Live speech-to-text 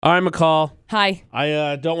All right, McCall. Hi.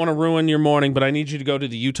 I don't want to ruin your morning, but I need you to go to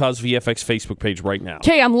the Utah's VFX Facebook page right now.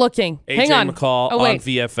 Okay, I'm looking. Hang on. AJ McCall on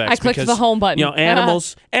VFX. I clicked the home button. You know,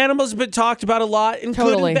 animals have been talked about a lot in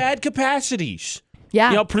good and bad capacities. Yeah.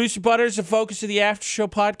 You know, Producer Butters, the focus of the After Show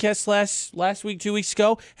podcast last week, 2 weeks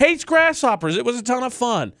ago, hates grasshoppers. It was a ton of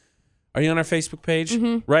fun. Are you on our Facebook page?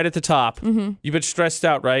 Mm-hmm. Right at the top. Mm-hmm. You've been stressed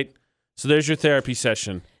out, right? So there's your therapy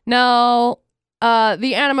session. No.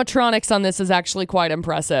 The animatronics on this is actually quite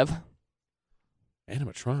impressive.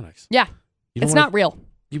 Animatronics? Yeah. It's not real.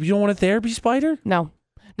 You don't want a therapy spider? No.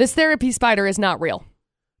 This therapy spider is not real.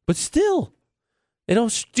 But still, it'll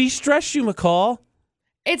de-stress you, McCall.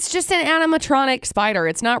 It's just an animatronic spider.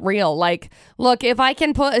 It's not real. Like, look, if I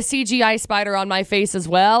can put a CGI spider on my face as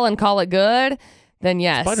well and call it good, then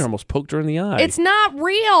yes. Spider almost poked her in the eye. It's not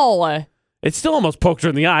real. It still almost poked her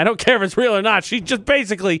in the eye. I don't care if it's real or not. She just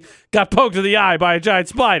basically got poked in the eye by a giant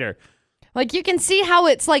spider. Like, you can see how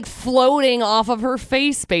it's, like, floating off of her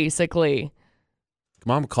face, basically.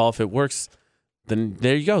 Come on, McCall. If it works, then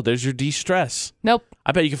there you go. There's your de-stress. Nope.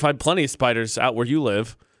 I bet you can find plenty of spiders out where you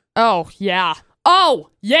live. Oh, yeah. Oh,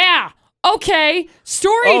 yeah. Okay.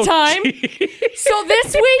 Story time. So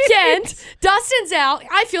this weekend, Dustin's out.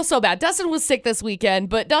 I feel so bad. Dustin was sick this weekend,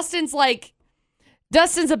 but Dustin's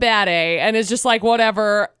a bad A and is just like,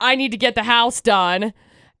 whatever, I need to get the house done.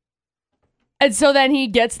 And so then he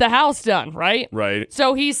gets the house done, right? Right.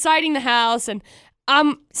 So he's siding the house and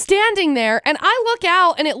I'm standing there and I look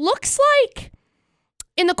out and it looks like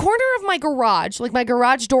in the corner of my garage, like my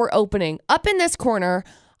garage door opening, up in this corner,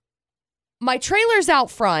 my trailer's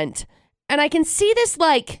out front and I can see this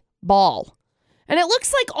like ball. And it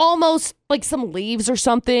looks like almost like some leaves or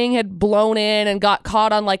something had blown in and got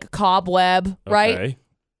caught on like a cobweb, right? Okay.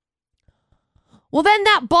 Well, then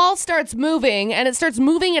that ball starts moving and it starts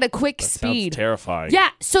moving at a quick speed. Sounds terrifying. Yeah.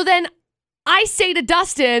 So then I say to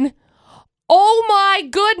Dustin, oh my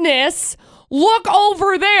goodness, look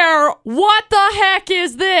over there. What the heck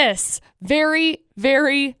is this? Very,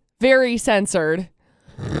 very, very censored.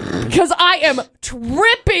 Because I am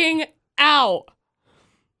tripping out.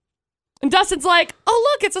 And Dustin's like,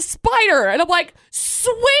 oh, look, it's a spider. And I'm like,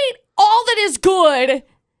 sweet, all that is good.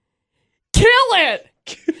 Kill it.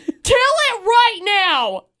 Kill it right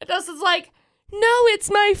now. And Dustin's like, no,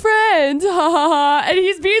 it's my friend. And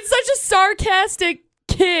he's being such a sarcastic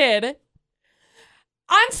kid.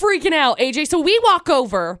 I'm freaking out, AJ. So we walk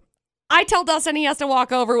over. I tell Dustin he has to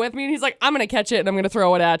walk over with me. And he's like, I'm going to catch it and I'm going to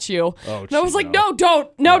throw it at you. Oh, and I was like, no,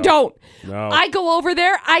 don't. No, don't. No. I go over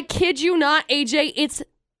there. I kid you not, AJ. It's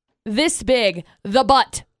this big. The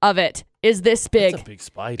butt of it is this big. That's a big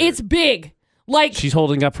spider. It's big. Like she's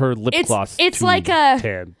holding up her lip gloss. It's like a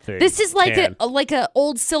tan thing. This is like a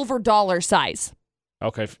old silver dollar size.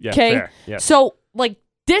 Okay. Yeah. Okay. Fair. Yeah. So like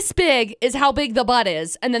this big is how big the butt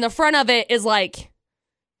is, and then the front of it is like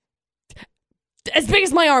as big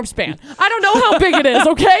as my arm span. I don't know how big it is.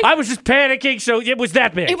 Okay. I was just panicking, so it was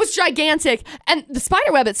that big. It was gigantic, and the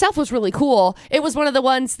spider web itself was really cool. It was one of the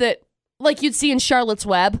ones that like you'd see in Charlotte's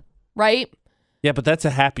Web, right? Yeah, but that's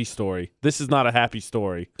a happy story. This is not a happy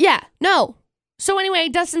story. Yeah. No. So anyway,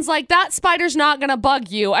 Dustin's like, that spider's not going to bug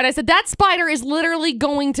you. And I said, that spider is literally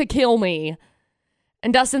going to kill me.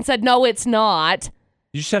 And Dustin said, no, it's not.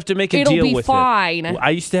 You just have to make a deal with it. It'll be fine. I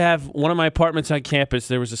used to have one of my apartments on campus.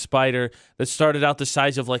 There was a spider that started out the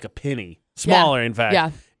size of like a penny. Smaller, in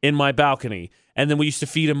fact, in my balcony. And then we used to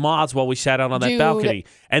feed him moths while we sat out on that balcony.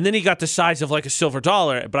 And then he got the size of like a silver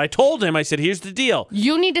dollar. But I told him, I said, here's the deal.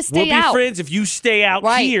 You need to stay out. We'll be friends if you stay out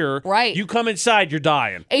here. Right. You come inside, you're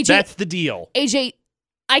dying. AJ, that's the deal. AJ,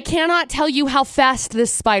 I cannot tell you how fast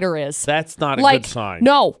this spider is. That's not a good sign.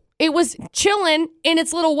 No. It was chilling in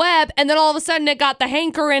its little web, and then all of a sudden it got the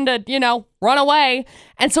hankering to, run away.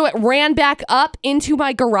 And so it ran back up into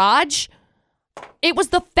my garage. It was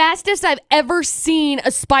the fastest I've ever seen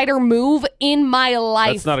a spider move in my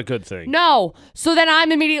life. That's not a good thing. No. So then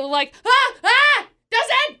I'm immediately like,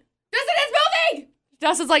 Dustin, it's moving.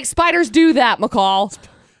 Dustin's like, spiders do that, McCall.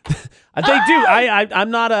 They do.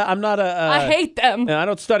 I'm not a. I hate them. I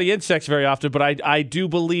don't study insects very often, but I do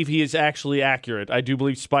believe he is actually accurate. I do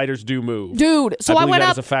believe spiders do move. Dude, so I went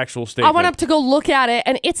up. That is a factual statement. I went up to go look at it,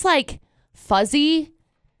 and it's like fuzzy,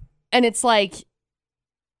 and it's like,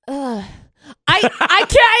 I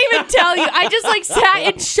can't even tell you. I just like sat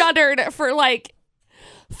and shuddered for like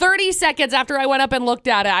 30 seconds after I went up and looked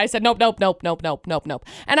at it. I said, nope.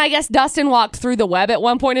 And I guess Dustin walked through the web at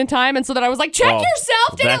one point in time. And so then I was like, check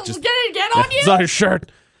yourself. Did it get on you? It's on your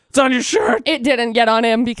shirt. It's on your shirt. It didn't get on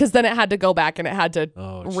him because then it had to go back and it had to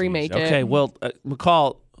remake it. Okay, well,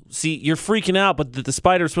 McCall, see, you're freaking out, but the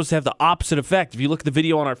spider is supposed to have the opposite effect. If you look at the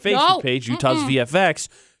video on our Facebook page, Utah's VFX,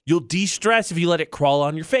 You'll de-stress if you let it crawl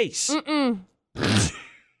on your face.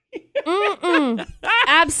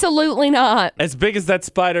 Absolutely not. As big as that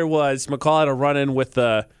spider was, McCall had a run-in with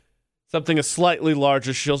something slightly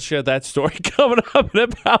larger. She'll share that story coming up in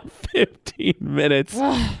about 15 minutes.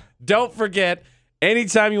 Don't forget,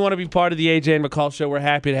 anytime you want to be part of the AJ and McCall Show, we're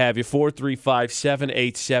happy to have you.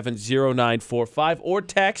 435-787-0945 or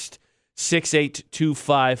text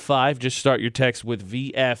 68255. Just start your text with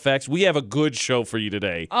VFX. We have a good show for you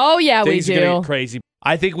today. Oh, yeah, Things we are do. gonna get crazy.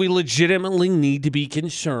 I think we legitimately need to be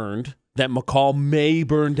concerned that McCall may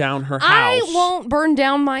burn down her house. I won't burn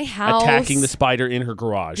down my house. Attacking the spider in her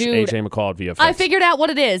garage. Dude, AJ McCall at VFX. I figured out what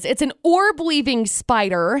it is. It's an orb-weaving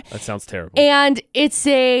spider. That sounds terrible. And it's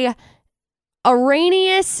a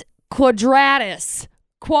Arrhenius quadratus.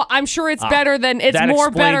 I'm sure it's better than, it's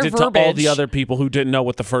more better verbiage. That explained it to all the other people who didn't know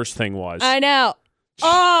what the first thing was. I know.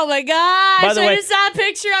 Oh my gosh, I just saw a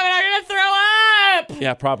picture of it. I'm going to throw up.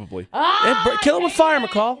 Yeah, probably. Kill it with fire,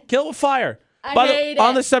 McCall. Kill it with fire.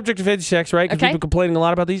 On the subject of insects, right? Because we've been complaining a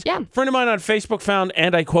lot about these. Yeah. A friend of mine on Facebook found,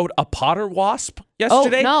 and I quote, a potter wasp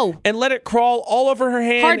yesterday. Oh, no. And let it crawl all over her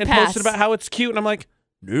hand Hard and pass. posted about how it's cute. And I'm like,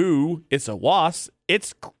 no, it's a wasp.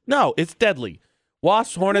 It's deadly.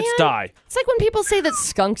 Wasps, hornets die. It's like when people say that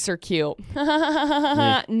skunks are cute.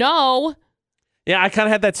 No. Yeah, I kind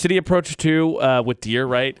of had that city approach too with deer,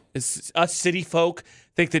 right? Us city folk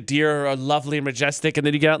think that deer are lovely and majestic, and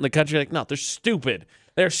then you get out in the country, you're like, no, they're stupid.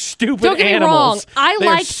 They're stupid Don't get animals. me wrong. I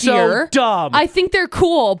like deer. So dumb. I think they're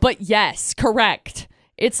cool, but yes, correct.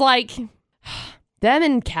 It's like them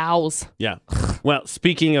and cows. Yeah. Well,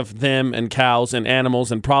 speaking of them and cows and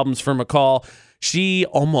animals and problems for McCall, she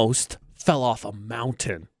almost fell off a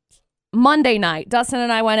mountain. Monday night, Dustin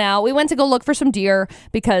and I went out. We went to go look for some deer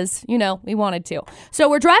because, we wanted to. So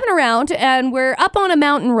we're driving around and we're up on a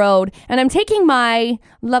mountain road and I'm taking my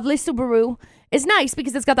lovely Subaru. It's nice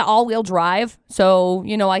because it's got the all-wheel drive. So,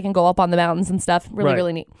 I can go up on the mountains and stuff. Really,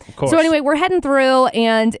 really neat. Of course. So anyway, we're heading through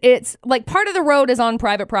and it's like part of the road is on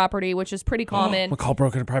private property, which is pretty common. McCall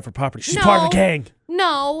broke into private property. She's part of a gang.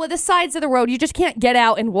 No, the sides of the road, you just can't get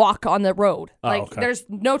out and walk on the road. Okay. There's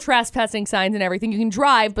no trespassing signs and everything. You can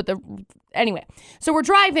drive, but anyway. So we're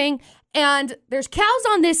driving, and there's cows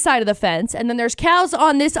on this side of the fence, and then there's cows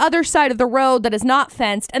on this other side of the road that is not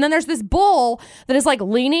fenced, and then there's this bull that is,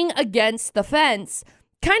 leaning against the fence,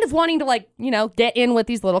 kind of wanting to, get in with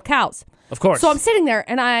these little cows. Of course. So I'm sitting there,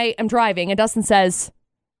 and I am driving, and Dustin says,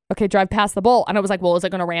 okay, drive past the bull. And I was like, well, is it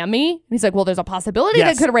going to ram me? And he's like, well, there's a possibility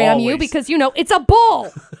that could ram you because, it's a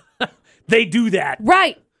bull. They do that.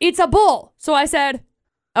 Right. It's a bull. So I said,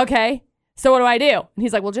 okay, so what do I do? And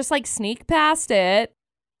he's like, well, just sneak past it.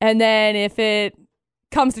 And then if it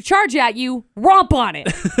comes to charge at you, romp on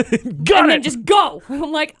it. Then just go.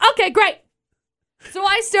 I'm like, okay, great. So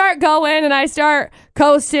I start going and I start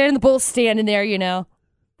coasting. And the bull's standing there,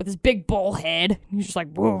 with his big bull head. He's just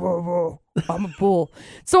like, whoa, whoa, whoa. I'm a bull.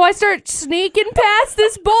 So I start sneaking past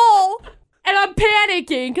this bull, and I'm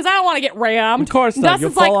panicking because I don't want to get rammed. Of course not. You'll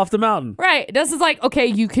fall off the mountain. Right. Dustin's like, okay,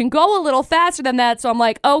 you can go a little faster than that. So I'm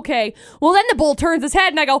like, okay. Well, then the bull turns his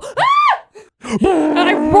head, and I go, ah! And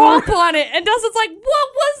I romp on it. And Dustin's like, what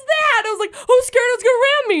was that? I was like, I was scared it was going to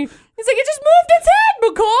ram me. He's like, it just moved its head,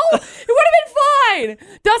 McCall. It would have been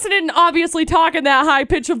fine. Dustin didn't obviously talk in that high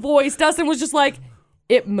pitch of voice. Dustin was just like,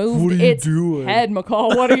 it moved its head,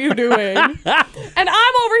 McCall. What are you doing? And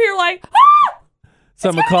I'm over here like, ah!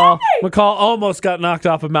 So McCall almost got knocked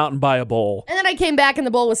off a mountain by a bull. And then I came back and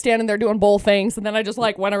the bull was standing there doing bull things. And then I just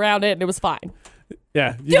went around it and it was fine.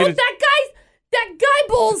 Yeah. Dude, that guy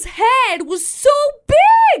bull's head was so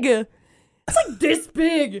big. It's like this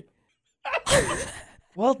big.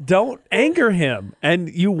 Well, don't anger him,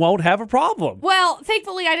 and you won't have a problem. Well,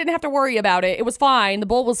 thankfully, I didn't have to worry about it. It was fine. The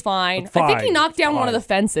bull was fine. I think he knocked down one of the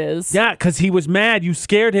fences. Yeah, because he was mad. You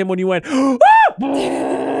scared him when you went, ah!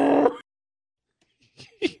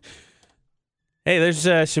 Hey,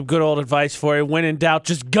 there's some good old advice for you. When in doubt,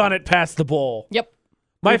 just gun it past the bull. Yep.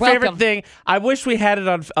 My favorite thing, I wish we had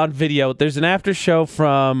it on video. There's an after show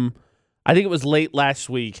from, I think it was late last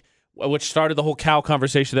week, which started the whole cow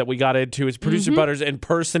conversation that we got into, is Producer Butters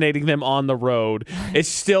impersonating them on the road. It's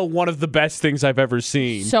still one of the best things I've ever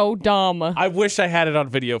seen. So dumb. I wish I had it on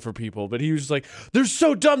video for people, but he was like, they're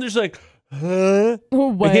so dumb. There's like, huh?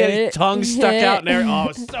 What? He had his tongue stuck out in there. Oh,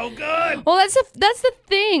 it's so good. Well, that's the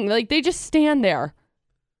thing. They just stand there.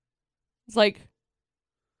 It's like,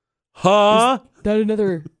 huh? Is that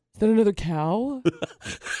another cow?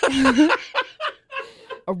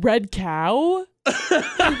 A red cow?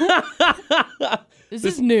 This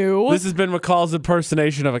is new. This has been McCall's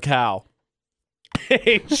impersonation of a cow.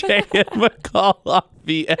 AJ and McCall on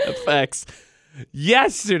VFX.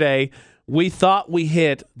 Yesterday, we thought we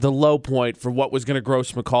hit the low point for what was going to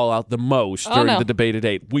gross McCall out the most during the debate at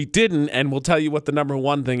 8. We didn't, and we'll tell you what the number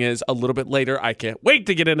one thing is a little bit later. I can't wait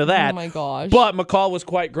to get into that. Oh, my gosh. But McCall was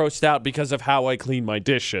quite grossed out because of how I clean my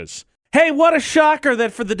dishes. Hey, what a shocker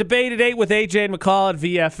that for the debate at 8 with AJ and McCall at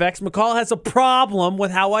VFX, McCall has a problem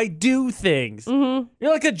with how I do things. Mm-hmm.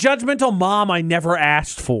 You're like a judgmental mom I never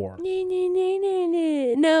asked for.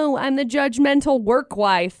 No, I'm the judgmental work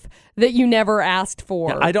wife that you never asked for.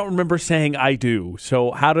 Yeah, I don't remember saying I do.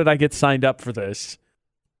 So how did I get signed up for this?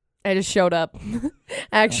 I just showed up.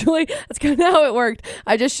 Actually, that's kind of how it worked.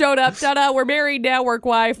 I just showed up. Ta-da, we're married now, work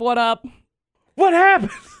wife. What up? What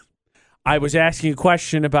happened? I was asking a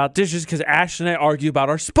question about dishes because Ashley and I argue about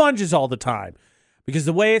our sponges all the time. Because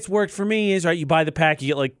the way it's worked for me is, right, you buy the pack, you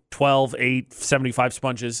get like 12, 8, 75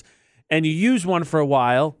 sponges, and you use one for a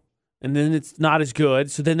while, and then it's not as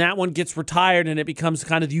good. So then that one gets retired, and it becomes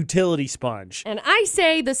kind of the utility sponge. And I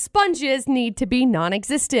say the sponges need to be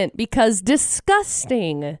non-existent because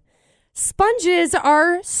disgusting. Sponges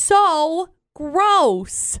are so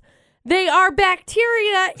gross. They are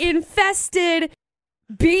bacteria-infested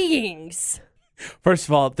beings. First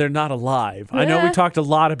of all, they're not alive. I know we talked a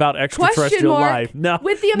lot about extraterrestrial life. No,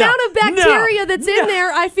 with the amount of bacteria that's in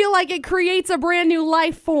there, I feel like it creates a brand new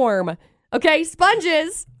life form. Okay,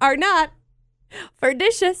 sponges are not for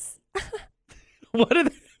dishes. What are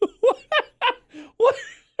they? What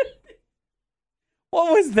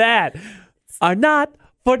was that? Are not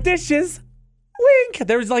for dishes. Wink.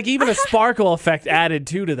 There was like even a sparkle effect added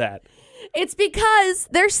to that. It's because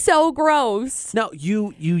they're so gross. No,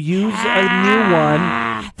 you use a new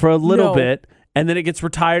one for a little bit, and then it gets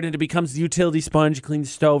retired, and it becomes the utility sponge, clean the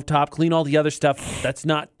stove top, clean all the other stuff that's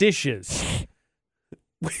not dishes.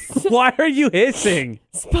 Why are you hissing?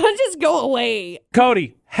 Sponges go away.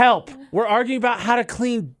 Cody, help. We're arguing about how to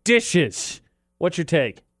clean dishes. What's your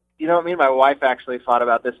take? You know what, me and my wife actually thought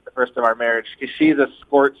about this the first of our marriage, because she's a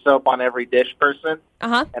squirt soap on every dish person,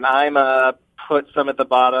 and I'm a put some at the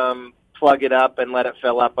bottom, plug it up, and let it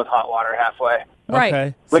fill up with hot water halfway.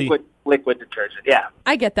 Right. Okay. Liquid detergent, yeah.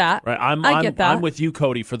 I get that. Right. I get that. I'm with you,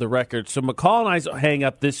 Cody, for the record. So McCall and I hang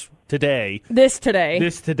up this today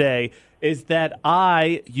is that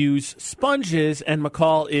I use sponges, and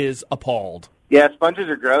McCall is appalled. Yeah, sponges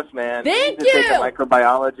are gross, man. Thank you. Take a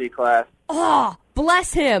microbiology class. Oh,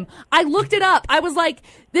 bless him. I looked it up. I was like,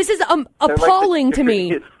 this is appalling like to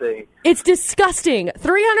me. Thing. It's disgusting.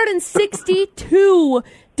 362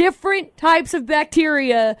 different types of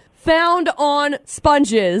bacteria found on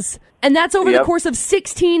sponges. And that's over the course of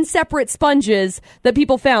 16 separate sponges that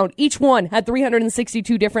people found. Each one had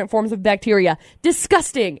 362 different forms of bacteria.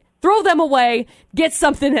 Disgusting. Throw them away. Get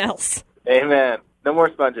something else. Amen. No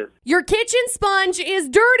more sponges. Your kitchen sponge is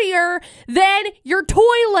dirtier than your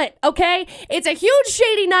toilet, okay? It's a huge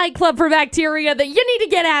shady nightclub for bacteria that you need to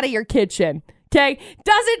get out of your kitchen, okay?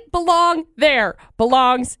 Doesn't belong there.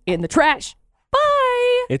 Belongs in the trash.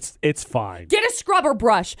 Bye. It's fine. Get a scrubber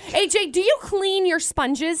brush. AJ, do you clean your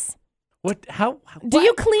sponges? What? How? Do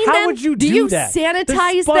you clean them? How would you do that? Do you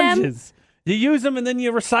sanitize them? You use them and then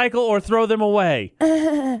you recycle or throw them away.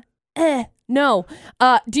 No.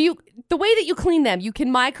 The way that you clean them, you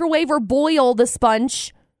can microwave or boil the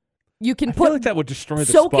sponge. You can I feel like that would destroy the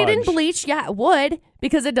soak sponge. it in bleach. Yeah, it would,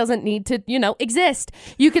 because it doesn't need to, exist.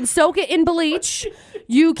 You can soak it in bleach.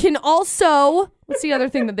 You can also, what's the other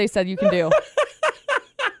thing that they said you can do?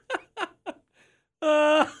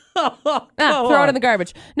 Throw it in the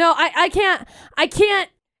garbage. No, I can't.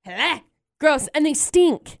 Gross. And they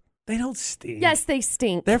stink. They don't stink. Yes, they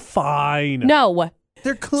stink. They're fine. No.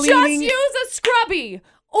 They're cleaning. Just use a scrubby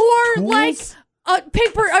or tools? like a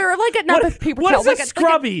paper or like a not a paper what towel. What is a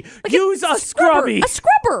scrubby? Use a scrubby. A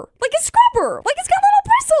scrubber. Like a scrubber. Like it's got little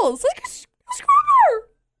bristles. Like a scrubber.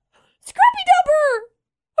 Scrubby dubber.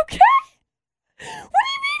 Okay? What do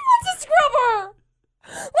you mean what's a scrubber?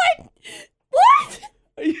 Like, what?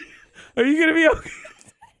 Are you gonna be okay?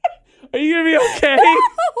 Are you gonna be okay?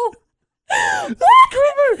 No.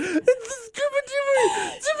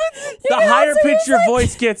 The higher pitch your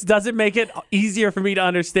voice gets doesn't make it easier for me to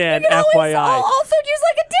understand. FYI. Also use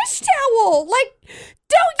like a dish towel. Like,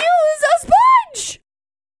 don't use a sponge.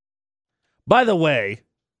 By the way,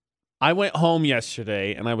 I went home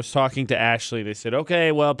yesterday and I was talking to Ashley. They said,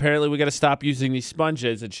 okay, well, apparently we got to stop using these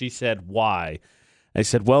sponges. And she said, why? I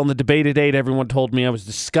said, well, in the debate at 8, everyone told me I was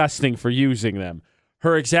disgusting for using them.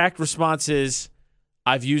 Her exact response is,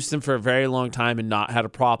 I've used them for a very long time and not had a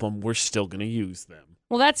problem. We're still going to use them.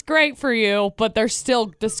 Well, that's great for you, but they're still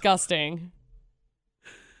disgusting.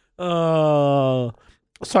 I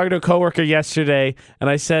was talking to a coworker yesterday, and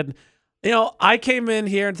I said, I came in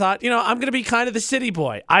here and thought, I'm going to be kind of the city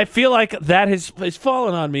boy. I feel like that has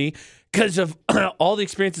fallen on me because of all the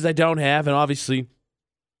experiences I don't have, and obviously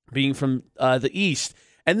being from the East.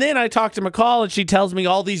 And then I talk to McCall, and she tells me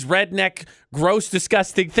all these redneck, gross,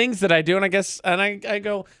 disgusting things that I do, and I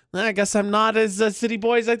go, I guess I'm not as city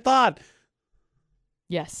boy as I thought.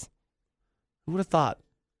 Yes. Who would have thought?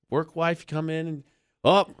 Work wife, come in and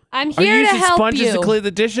I'm here to help you. Are you using sponges to clean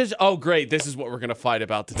the dishes? Oh, great! This is what we're going to fight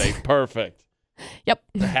about today. Perfect. Yep.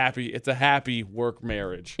 It's a happy work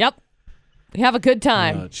marriage. Yep. We have a good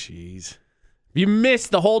time. Oh, jeez. You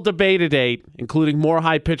missed the whole debate today, including more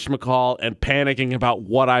high-pitched McCall and panicking about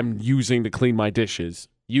what I'm using to clean my dishes.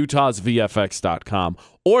 UtahsVFX.com.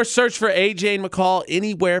 Or search for AJ and McCall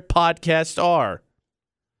anywhere podcasts are.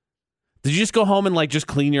 Did you just go home and just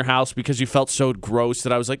clean your house because you felt so gross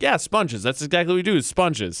that I was like, yeah, sponges. That's exactly what we do is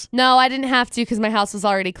sponges. No, I didn't have to because my house was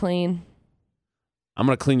already clean. I'm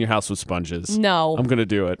going to clean your house with sponges. No. I'm going to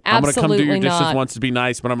do it. Absolutely I'm going to come do your dishes not. once to be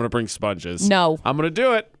nice, but I'm going to bring sponges. No. I'm going to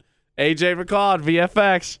do it. AJ McCall on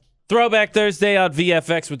VFX. Throwback Thursday on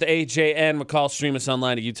VFX with AJ and McCall. Stream us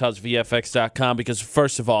online at utahsvfx.com because,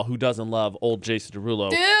 first of all, who doesn't love old Jason Derulo?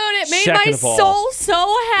 Dude, it made my soul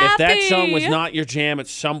so happy. If that song was not your jam at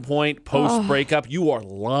some point post-breakup, you are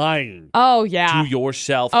lying to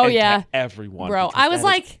yourself and to everyone. Bro, I was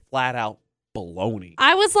like flat out baloney.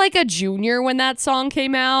 I was like a junior when that song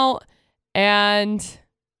came out, and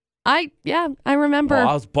I remember.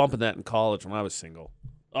 I was bumping that in college when I was single.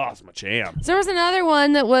 Oh, it's my jam. So there was another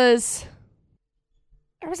one that was...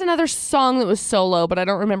 There was another song that was solo, but I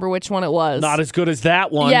don't remember which one it was. Not as good as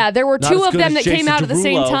that one. Yeah, there were two of them that came out at the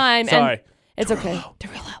same time. Sorry. And it's okay.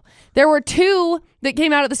 Derulo. There were two that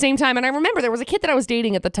came out at the same time, and I remember there was a kid that I was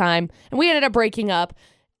dating at the time, and we ended up breaking up,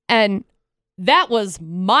 and that was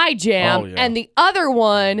my jam, and the other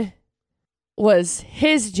one was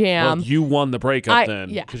his jam. Well, you won the breakup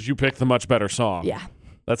then, because you picked the much better song. Yeah.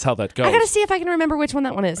 That's how that goes. I got to see if I can remember which one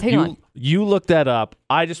that one is. Hang on. You look that up.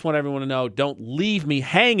 I just want everyone to know, don't leave me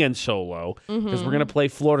hanging solo, because we're going to play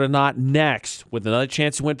Florida Not next with another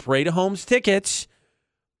chance to win Parade of Homes tickets.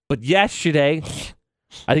 But yesterday,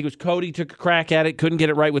 I think it was Cody took a crack at it, couldn't get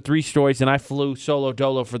it right with 3 stories, and I flew solo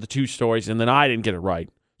dolo for the 2 stories, and then I didn't get it right.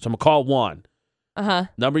 So I'm going to call 1.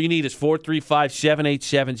 Number you need is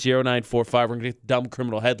 435-787-0945. We're going to get dumb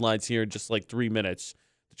criminal headlines here in just 3 minutes.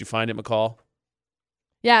 Did you find it, McCall?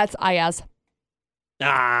 Yeah, it's Ayaz.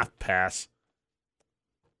 Pass.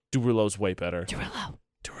 Derulo's way better. Derulo.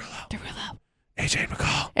 AJ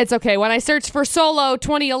McCall. It's okay. When I searched for Solo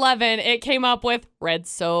 2011, it came up with Red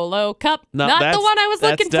Solo Cup. Not the one I was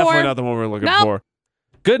looking for. That's definitely not the one we're looking for.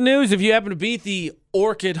 Good news, if you happen to beat the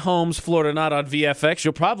Orchid Homes Florida Not on VFX,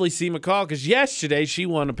 you'll probably see McCall, because yesterday she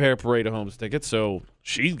won a pair of Parade of Homes tickets, so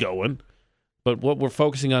she's going. But what we're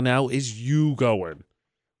focusing on now is you going.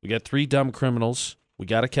 We got 3 dumb criminals. We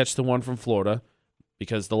got to catch the one from Florida,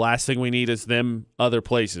 because the last thing we need is them other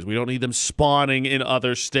places. We don't need them spawning in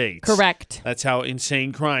other states. Correct. That's how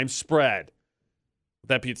insane crime spread. With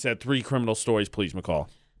that being said, 3 criminal stories, please, McCall.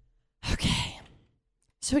 Okay.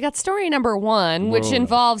 So we got story number 1, which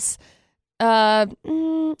involves...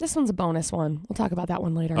 this one's a bonus one. We'll talk about that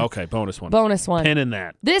one later. Okay, bonus one. Pin in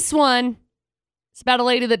that. This one... It's about a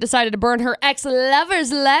lady that decided to burn her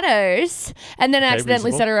ex-lover's letters and then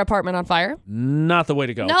accidentally set her apartment on fire. Not the way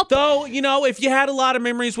to go. Nope. Though, if you had a lot of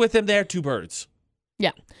memories with him, there are 2 birds.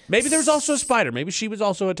 Yeah. Maybe there was also a spider. Maybe she was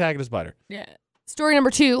also attacking a spider. Yeah. Story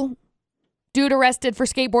number 2. Dude arrested for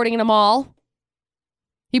skateboarding in a mall.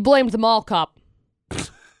 He blamed the mall cop.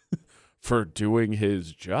 For doing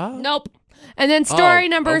his job? Nope. And then story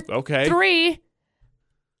number 3.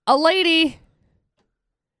 A lady...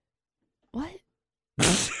 What?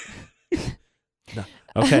 No.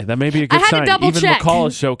 Okay, that may be a good sign. Even McCall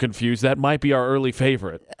is so confused. That might be our early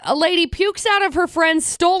favorite. A lady pukes out of her friend's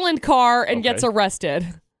stolen car and gets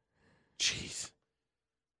arrested. Jeez.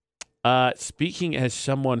 Speaking as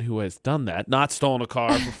someone who has done that, not stolen a car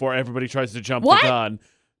before everybody tries to jump the gun.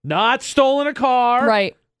 Not stolen a car.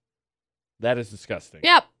 Right. That is disgusting.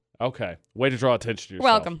 Yep. Okay. Way to draw attention to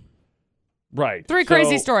yourself. Welcome. Right. 3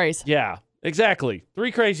 crazy stories. Yeah. Exactly.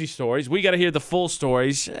 3 crazy stories. We got to hear the full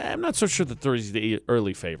stories. I'm not so sure that 3 is the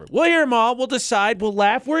early favorite. We'll hear them all. We'll decide. We'll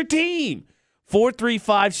laugh. We're a team.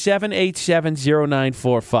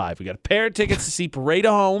 435-787-0945. We got a pair of tickets to see Parade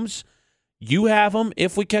of Homes. You have them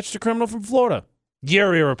if we catch the criminal from Florida.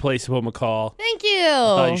 You're irreplaceable, McCall. Thank you.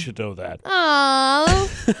 Oh, you should know that.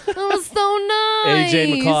 Oh, that was so nice.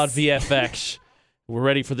 AJ McCall at VFX. We're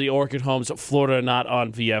ready for the Orchid Homes Florida Not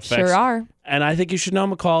on VFX. Sure are. And I think you should know,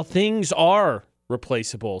 McCall, things are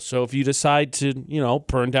replaceable. So if you decide to,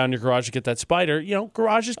 burn down your garage to get that spider,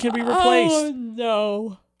 garages can be replaced.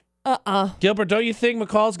 Oh, no. Gilbert, don't you think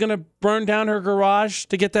McCall's going to burn down her garage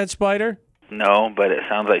to get that spider? No, but it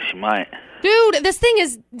sounds like she might. Dude, this thing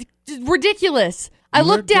is ridiculous. I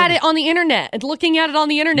looked at it on the internet, and looking at it on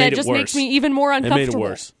the internet just makes me even more uncomfortable. It made it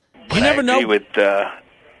worse. You never know. With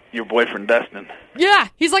your boyfriend Dustin. Yeah,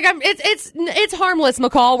 he's like, it's harmless,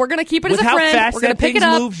 McCall. We're gonna keep it as a friend. With how fast We're gonna that pick thing it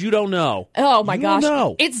up. moves, you don't know. Oh my gosh,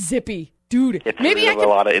 know. it's zippy, dude. It's maybe I could, a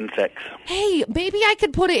lot of insects. Hey, maybe I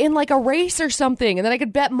could put it in like a race or something, and then I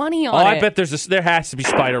could bet money on it. Oh, I bet there has to be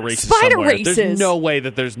spider races. Races. There's no way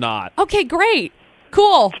that there's not. Okay, great,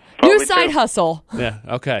 cool, new side hustle. Yeah.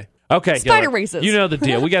 Okay. Okay. Spider Gilbert, races. You know the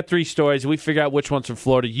deal. We got 3 stories. We figure out which one's from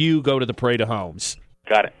Florida. You go to the parade of homes.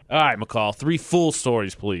 Got it. All right, McCall. 3 full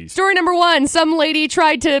stories, please. Story number 1. Some lady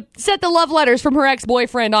tried to set the love letters from her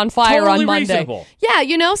ex-boyfriend on fire on Monday. Reasonable.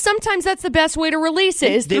 Yeah, sometimes that's the best way to release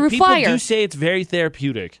it is through fire. People do say it's very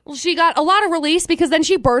therapeutic. Well, she got a lot of release because then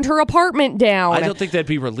she burned her apartment down. I don't think that'd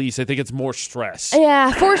be release. I think it's more stress.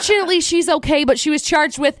 Yeah, fortunately she's okay, but she was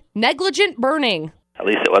charged with negligent burning. At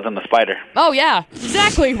least it wasn't a spider. Oh, yeah,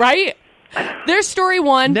 exactly, right? There's story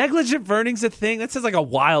 1. Negligent burning's a thing. That sounds like a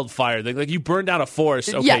wildfire thing. Like you burn down a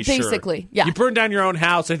forest. Okay, yeah, basically. Sure. Yeah. You burn down your own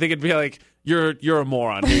house. I think it'd be like you're a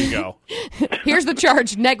moron. Here you go. Here's the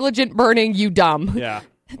charge: negligent burning. You dumb. Yeah.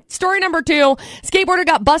 Story number 2, skateboarder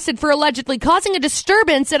got busted for allegedly causing a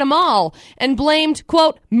disturbance at a mall and blamed,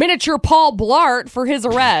 quote, miniature Paul Blart for his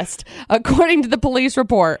arrest, according to the police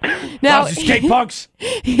report. Now, skate punks.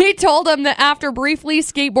 He told him that after briefly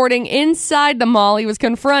skateboarding inside the mall, he was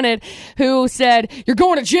confronted, who said, "You're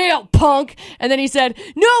going to jail, punk." And then he said,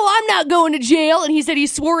 "No, I'm not going to jail." And he said he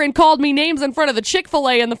swore and called me names in front of the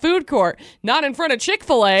Chick-fil-A in the food court. Not in front of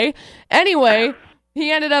Chick-fil-A. Anyway... He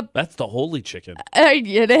ended up... That's the holy chicken.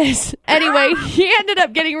 It is. Anyway, he ended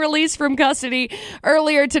up getting released from custody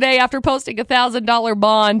earlier today after posting a $1,000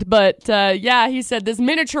 bond. But, he said this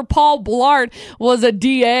miniature Paul Blart was a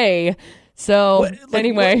DA. So,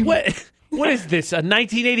 anyway... What is this, a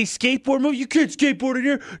 1980 skateboard movie? You can't skateboard in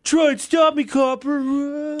here. Try and stop me,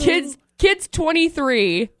 copper. Kid's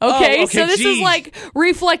 23, okay? So this is like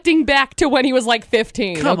reflecting back to when he was like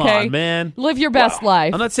 15, Come okay? on, man. Live your best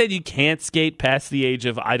life. I'm not saying you can't skate past the age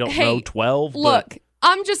of, 12. Look,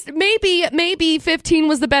 I'm just, maybe 15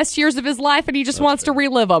 was the best years of his life and he just wants to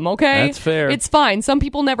relive them, okay? That's fair. It's fine. Some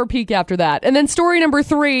people never peak after that. And then story number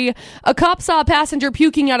 3, a cop saw a passenger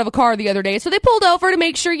puking out of a car the other day. So they pulled over to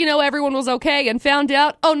make sure, everyone was okay and found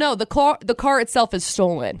out, oh no, the car itself is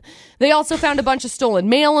stolen. They also found a bunch of stolen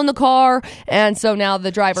mail in the car, and so now the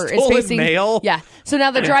driver is facing... mail? Yeah. So now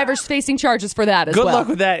the driver's facing charges for that as well. Good luck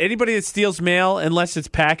with that. Anybody that steals mail, unless it's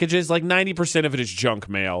packages, like 90% of it is junk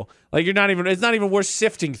mail. Like it's not even worth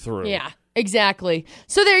sifting through. Yeah, exactly.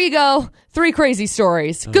 So there you go. 3 crazy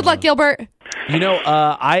stories. Good luck, Gilbert.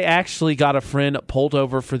 I actually got a friend pulled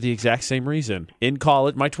over for the exact same reason. In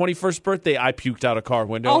college, my 21st birthday, I puked out a car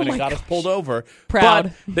window, and it got us pulled over.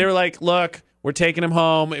 Proud. But they were like, look... We're taking him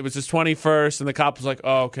home. It was his 21st, and the cop was like,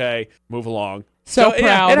 "Oh, okay, move along." So proud.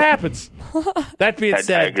 Yeah, it happens. That being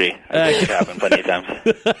said, I agree. It's happened plenty of times.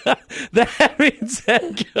 That being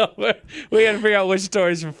said, we got to figure out which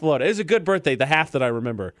stories from Florida. It was a good birthday, the half that I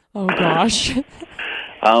remember. Oh gosh.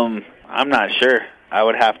 I'm not sure. I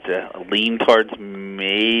would have to lean towards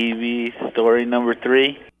maybe story number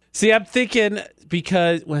 3. See, I'm thinking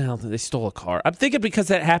because, they stole a car. I'm thinking because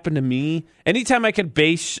that happened to me. Anytime I can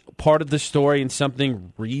base part of the story in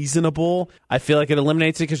something reasonable, I feel like it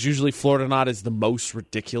eliminates it because usually Florida Not is the most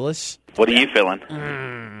ridiculous. What are you feeling?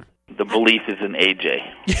 The belief is in AJ.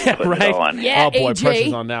 Yeah, right? Yeah, oh, boy, AJ.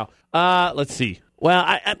 pressure's on now. Let's see.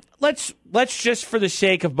 Well, let's just, for the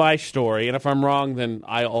sake of my story, and if I'm wrong, then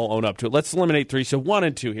I'll own up to it. Let's eliminate 3. So 1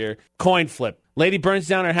 and 2 here. Coin flip. Lady burns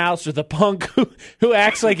down her house with a punk who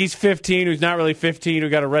acts like he's 15, who's not really 15, who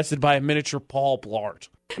got arrested by a miniature Paul Blart.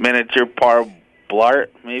 Miniature Paul Blart,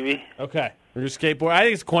 maybe? Okay. Or your skateboard. I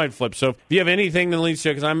think it's coin flip. So if you have anything that leads to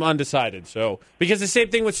it, because I'm undecided. So because the same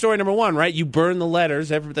thing with story number 1, right? You burn the letters.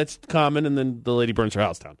 That's common, and then the lady burns her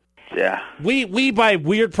house down. Yeah. We by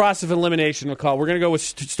weird process of elimination, McCall, we're going to go with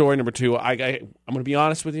story number 2. I'm going to be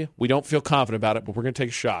honest with you. We don't feel confident about it, but we're going to take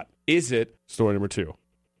a shot. Is it story number 2?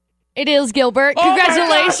 It is, Gilbert.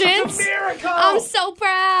 Congratulations. Oh my gosh, it's a miracle. I'm so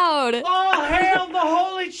proud. Oh, hail the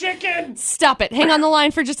holy chicken. Stop it. Hang on the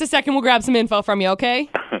line for just a second. We'll grab some info from you, okay?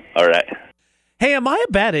 All right. Hey, am I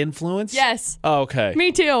a bad influence? Yes. Oh, okay.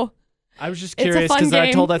 Me too. I was just curious because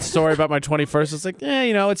I told that story about my 21st. It's like,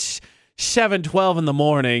 it's 7:12 in the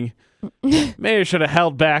morning. Maybe I should have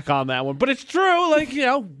held back on that one. But it's true. Like,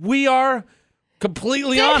 we are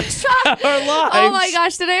completely honest about our lives. Oh my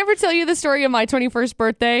gosh, did I ever tell you the story of my 21st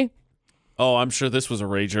birthday? Oh, I'm sure this was a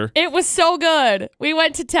rager. It was so good. We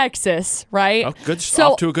went to Texas, right? Oh, good.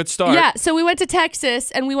 Off to a good start. Yeah, so we went to Texas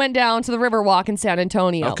and we went down to the Riverwalk in San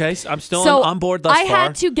Antonio. Okay, so I'm still on board thus far. I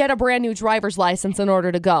had to get a brand new driver's license in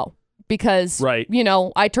order to go because,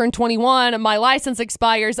 I turned 21 and my license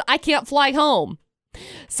expires. I can't fly home.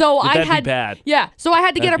 So That'd be bad. Yeah, so I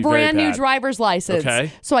had to get a brand new bad. driver's license.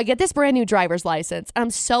 Okay. So I get this brand new driver's license. I'm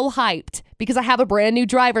so hyped because I have a brand new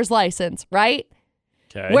driver's license, right?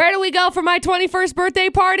 Okay. Where do we go for my 21st birthday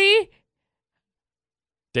party?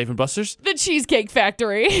 Dave & Buster's? The Cheesecake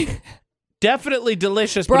Factory. Definitely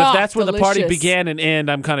delicious, but if that's where the party began and ended,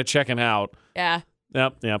 I'm kind of checking out. Yeah.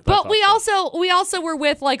 Yep. But we also were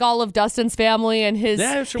with like all of Dustin's family and his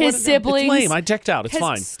siblings. It's lame. I checked out. It's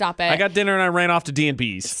fine. Stop it. I got dinner and I ran off to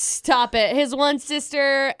D&B's. Stop it. His one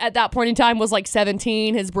sister at that point in time was like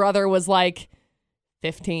 17. His brother was like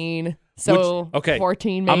 15. So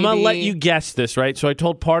 14 maybe. I'm gonna let you guess this, right? So I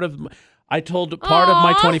told part of my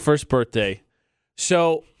 21st birthday.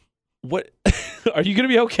 So what? Are you gonna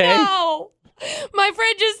be okay? No. My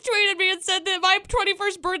friend just tweeted me and said that my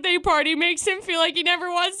 21st birthday party makes him feel like he never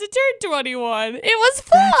wants to turn 21. It was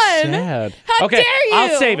fun. That's sad. How dare you?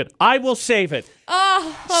 I'll save it. I will save it.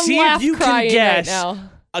 I'm See if you can guess. Right now.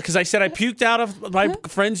 Because I said I puked out of my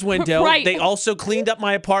friend's window. Right. They also cleaned up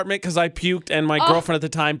my apartment because I puked, and my girlfriend at the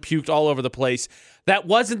time puked all over the place. That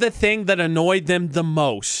wasn't the thing that annoyed them the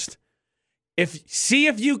most. See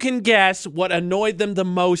if you can guess what annoyed them the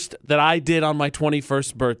most that I did on my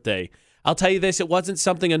 21st birthday. I'll tell you this, it wasn't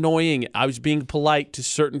something annoying. I was being polite to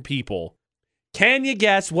certain people. Can you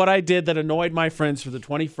guess what I did that annoyed my friends for the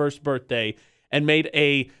 21st birthday and made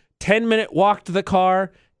a 10-minute walk to the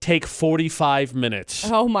car take 45 minutes?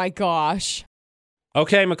 Oh, my gosh.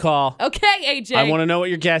 Okay, McCall. Okay, AJ. I want to know what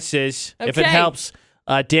your guess is. Okay. If it helps,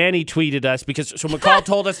 Danny tweeted us so McCall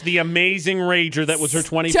told us the amazing rager that was her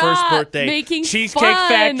 21st birthday. Making Cheesecake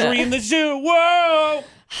fun. Factory in the zoo. Whoa!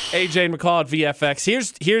 AJ and McCall at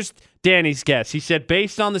VFX. Here's Danny's guess. He said,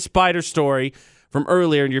 based on the spider story from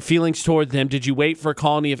earlier and your feelings toward them, did you wait for a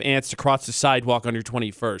colony of ants to cross the sidewalk on your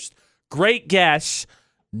 21st? Great guess.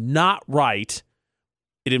 Not right.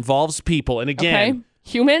 It involves people. And again,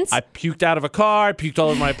 humans? I puked out of a car. I puked all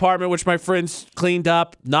over my apartment, which my friends cleaned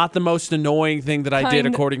up. Not the most annoying thing that I did,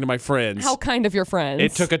 according to my friends. How kind of your friends.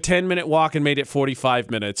 It took a 10-minute walk and made it 45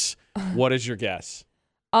 minutes. What is your guess?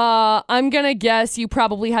 I'm going to guess you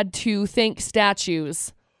probably had to thank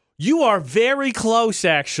statues. You are very close,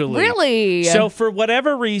 actually. Really? So for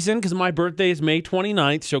whatever reason, because my birthday is May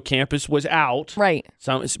 29th, so campus was out. Right.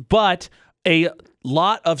 But a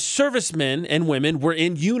lot of servicemen and women were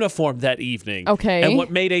in uniform that evening. Okay. And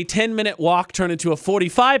what made a 10-minute walk turn into a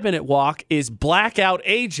 45-minute walk is blackout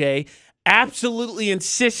AJ absolutely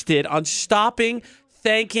insisted on stopping,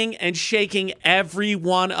 thanking, and shaking every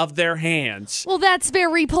one of their hands. Well, that's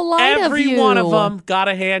very polite of you. Every one of them got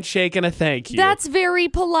a handshake and a thank you. That's very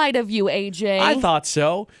polite of you, AJ. I thought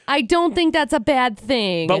so. I don't think that's a bad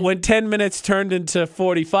thing. But when 10 minutes turned into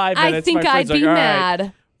 45 minutes, I think my I'd friend's be like, mad. All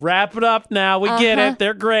right, wrap it up now. We get it.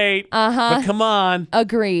 They're great. But come on.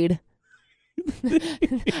 Agreed.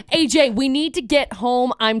 AJ, we need to get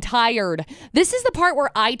home. I'm tired. This is the part where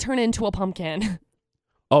I turn into a pumpkin.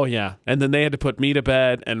 Oh, yeah. And then they had to put me to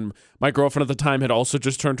bed. And my girlfriend at the time had also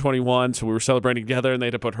just turned 21. So we were celebrating together and they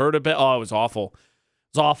had to put her to bed. Oh, it was awful.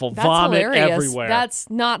 It was awful. That's Vomit hilarious. everywhere. That's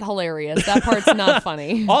not hilarious. That part's not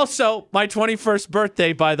funny. Also, my 21st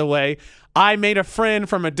birthday, by the way, I made a friend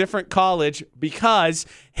from a different college because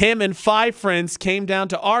him and 5 friends came down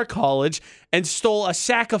to our college and stole a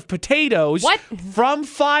sack of potatoes from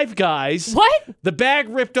 5 Guys. What? The bag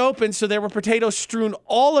ripped open, so there were potatoes strewn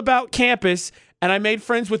all about campus, and I made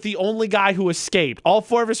friends with the only guy who escaped. All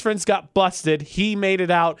 4 of his friends got busted. He made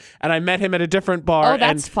it out, and I met him at a different bar. Oh,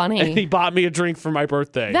 that's funny. And he bought me a drink for my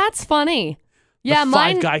birthday. That's funny. Yeah, the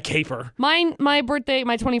 5 Guy caper. My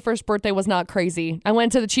 21st birthday was not crazy. I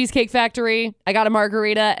went to the Cheesecake Factory, I got a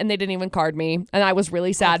margarita, and they didn't even card me. And I was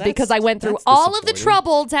really sad because I went through all of the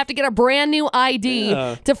trouble to have to get a brand new ID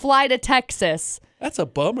to fly to Texas. That's a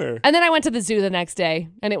bummer. And then I went to the zoo the next day,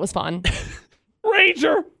 and it was fun.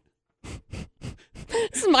 Ranger!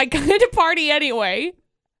 This is my kind of party anyway.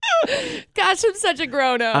 Gosh, I'm such a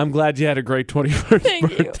grown-up. I'm glad you had a great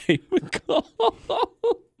 21st birthday, McCall.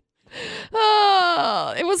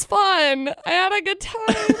 Oh, it was fun. I had a good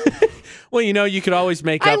time. Well, you could always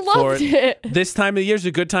make up for it. I loved it. This time of the year is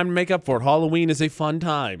a good time to make up for it. Halloween is a fun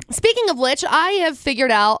time. Speaking of which, I have figured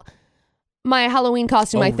out my Halloween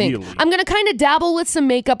costume, I think. Really? I'm going to kind of dabble with some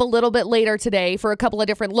makeup a little bit later today for a couple of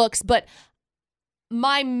different looks, but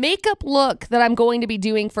my makeup look that I'm going to be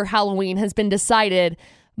doing for Halloween has been decided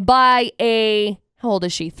by how old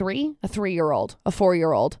is she? 3? A 3-year-old, a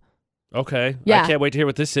 4-year-old. Okay. Yeah. I can't wait to hear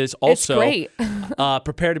what this is. Also, it's great.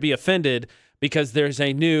 Prepare to be offended because there's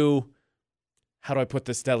a new, how do I put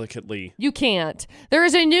this delicately? You can't. There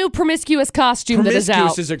is a new promiscuous costume that is out.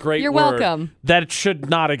 Promiscuous is a great You're word. welcome. That should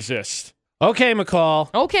not exist. Okay, McCall.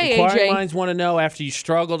 Okay, Inquiring AJ. minds want to know after you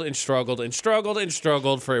struggled for when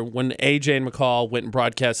AJ and McCall went and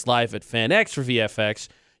broadcast live at FanX for VFX.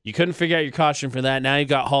 You couldn't figure out your costume for that. Now you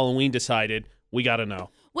got Halloween decided. We got to know.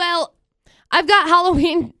 Well, I've got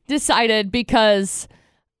Halloween decided because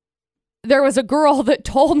there was a girl that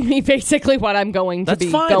told me basically what I'm going to That's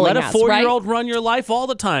be fine. going Let a as, 4-year-old run your life all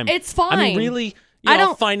the time. It's fine. I mean, really,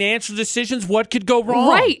 financial decisions, what could go wrong?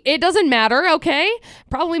 Right. It doesn't matter, okay?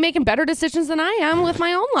 Probably making better decisions than I am with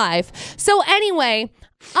my own life. So anyway,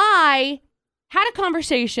 I had a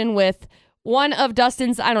conversation with one of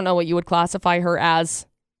Dustin's, I don't know what you would classify her as.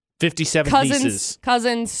 57 nieces.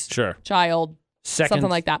 Cousins, sure. Child, something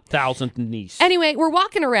like that. 1,000th niece. Anyway, we're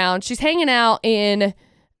walking around. She's hanging out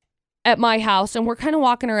at my house, and we're kind of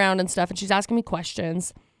walking around and stuff, and she's asking me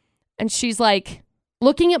questions. And she's like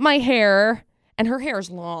looking at my hair, and her hair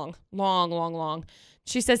is long.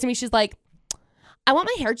 She says to me, she's like, I want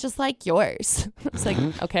my hair just like yours. I was like,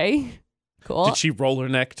 okay, cool. Did she roll her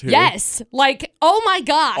neck too? Yes. Like, oh my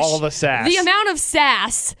gosh. All the sass. The amount of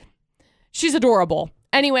sass. She's adorable.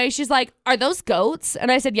 Anyway, she's like, are those goats?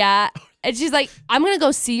 And I said, yeah. And she's like, I'm going to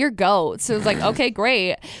go see your goats. So I was like, okay,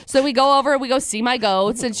 great. So we go over, we go see my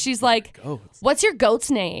goats. And she's like, what's your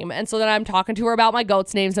goat's name? And so then I'm talking to her about my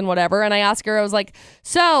goats' names and whatever. And I asked her, I was like,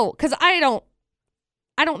 so, because I don't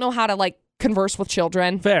know how to like converse with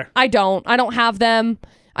children. Fair. I don't have them.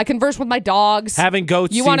 I converse with my dogs. Having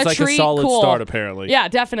goats seems like a solid start, apparently. Yeah,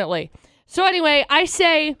 definitely. So anyway, I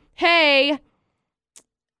say, hey,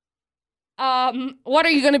 what are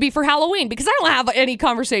you going to be for Halloween? Because I don't have any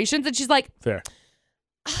conversations. And she's like, fair.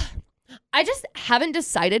 I just haven't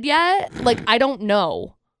decided yet. Like, I don't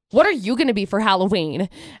know. What are you going to be for Halloween?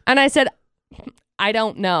 And I said, I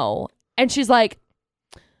don't know. And she's like,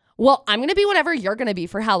 well, I'm going to be whatever you're going to be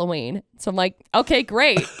for Halloween. So I'm like, okay,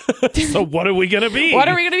 great. So what are we going to be? What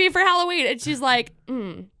are we going to be for Halloween? And she's like,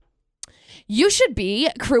 you should be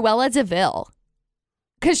Cruella de Vil.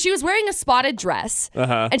 Because she was wearing a spotted dress.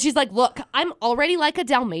 Uh-huh. And she's like, look, I'm already like a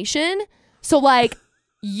Dalmatian. So like,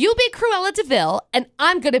 you be Cruella de Vil and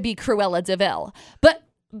I'm going to be Cruella de Vil.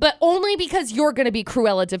 But only because you're going to be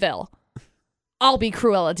Cruella de Vil. I'll be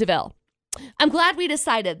Cruella de Vil. I'm glad we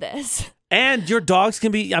decided this. And your dogs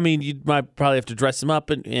can be, I mean, you might probably have to dress them up,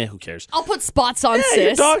 and who cares? I'll put spots on, sis.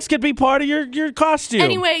 Your dogs could be part of your costume.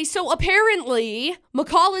 Anyway, so apparently,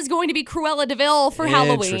 McCall is going to be Cruella de Vil for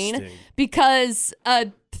Halloween because a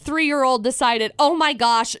 3-year-old decided, oh my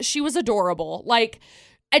gosh, she was adorable. Like,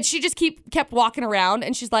 and she just kept walking around,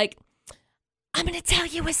 and she's like, I'm going to tell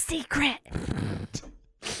you a secret.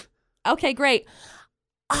 Okay, great.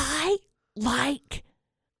 I like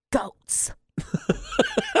goats.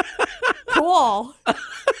 Cool.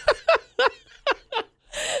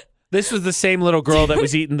 This was the same little girl that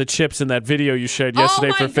was eating the chips in that video you shared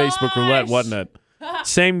yesterday for Facebook Roulette, wasn't it?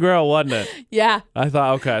 Same girl, wasn't it? Yeah. I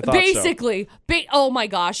thought Basically. Oh my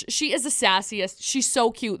gosh. She is the sassiest. She's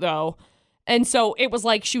so cute though. And so it was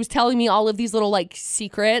like she was telling me all of these little like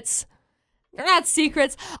secrets. They're not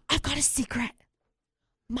secrets. I've got a secret.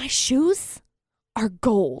 My shoes are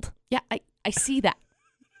gold. Yeah, I see that.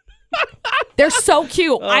 They're so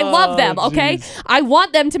cute. I love them, okay? Geez. I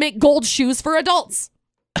want them to make gold shoes for adults.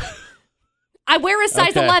 I wear a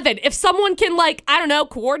size 11. If someone can, like, I don't know,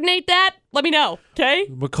 coordinate that, let me know, okay?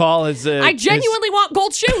 McCall is... I genuinely want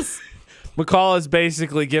gold shoes. McCall has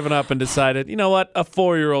basically given up and decided, you know what? A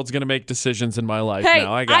 4-year-old's going to make decisions in my life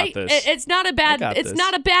now. I got this. It's not a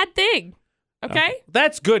bad thing, okay?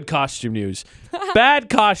 That's good costume news. Bad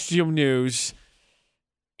costume news...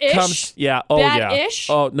 Ish? Yeah. Oh, Bad-ish?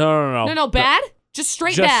 Yeah. Oh, no. No, bad? Just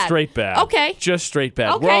straight bad? Just straight bad. Okay. Just straight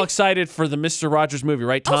bad. Okay. We're all excited for the Mr. Rogers movie,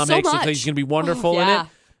 right? Tom Hanks looks like he's going to be wonderful in it.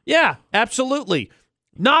 Yeah, absolutely.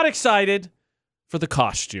 Not excited for the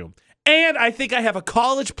costume. And I think I have a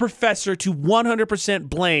college professor to 100%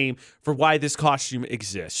 blame for why this costume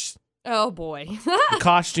exists. Oh, boy. The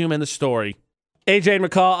costume and the story. AJ and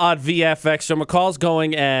McCall on VFX. So McCall's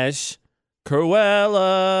going as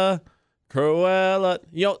Cruella.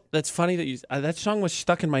 You know, that's funny that that song was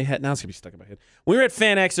stuck in my head. Now it's going to be stuck in my head. We were at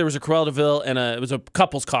FanX. There was a Cruella de Vil, and it was a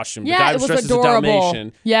couple's costume. Yeah, the guy it was dressed adorable. as a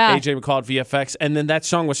Dalmatian. Yeah. AJ McCall at VFX. And then that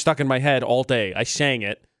song was stuck in my head all day. I sang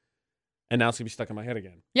it. And now it's going to be stuck in my head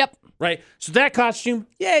again. Yep. Right? So that costume,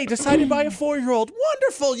 yay, decided by a 4-year-old.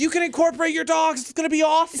 Wonderful. You can incorporate your dogs. It's going to be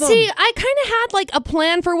awesome. See, I kind of had like a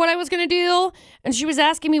plan for what I was going to do. And she was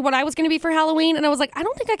asking me what I was going to be for Halloween. And I was like, I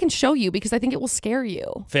don't think I can show you because I think it will scare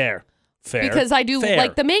you. Fair. Because I do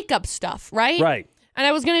like the makeup stuff, right? Right. And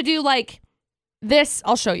I was going to do like this.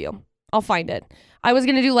 I'll show you. I'll find it. I was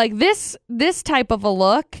going to do like this type of a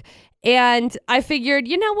look. And I figured,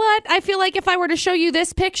 you know what? I feel like if I were to show you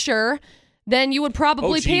this picture, then you would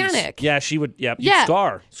probably panic. Yeah, she would. Yep. Yeah.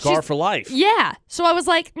 Scar for life. Yeah. So I was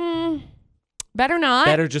like, better not.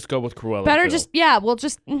 Better just go with Cruella. Better just, yeah, we'll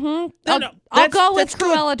just, I'll go with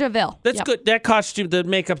Cruella DeVille. That's good. That costume, the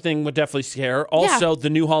makeup thing would definitely scare her. Also, the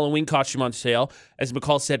new Halloween costume on sale, as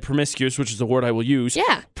McCall said, promiscuous, which is the word I will use.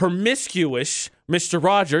 Yeah. Promiscuous Mr.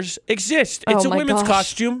 Rodgers exists. It's a women's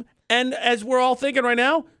costume. And as we're all thinking right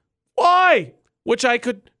now, why? Which I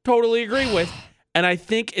could totally agree with. And I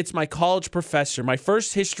think it's my college professor, my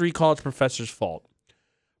first history college professor's fault.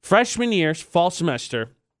 Freshman year, fall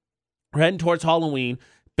semester, we're heading towards Halloween,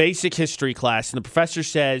 basic history class, and the professor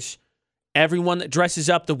says everyone that dresses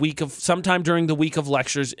up sometime during the week of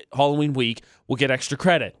lectures, Halloween week, will get extra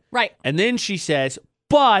credit. Right. And then she says,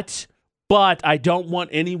 but I don't want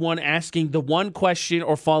anyone asking the one question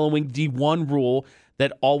or following the one rule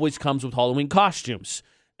that always comes with Halloween costumes.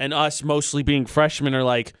 And us, mostly being freshmen, are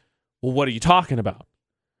like, well, what are you talking about?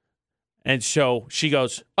 And so she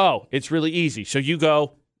goes, oh, it's really easy. So you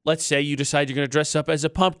go, let's say you decide you're going to dress up as a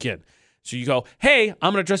pumpkin. So you go, hey,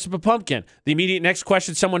 I'm going to dress up a pumpkin. The immediate next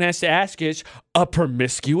question someone has to ask is, a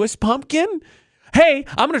promiscuous pumpkin? Hey,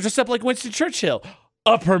 I'm going to dress up like Winston Churchill.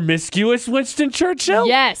 A promiscuous Winston Churchill?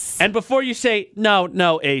 Yes. And before you say, no,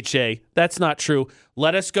 AJ, that's not true,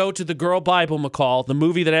 let us go to the Girl Bible, McCall, the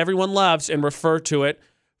movie that everyone loves, and refer to it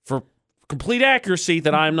for complete accuracy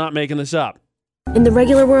that I'm not making this up. In the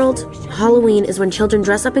regular world, Halloween is when children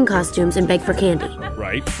dress up in costumes and beg for candy.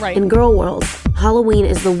 Right. In girl world, Halloween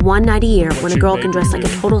is the one night a year when a girl can dress like a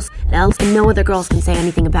total else and no other girls can say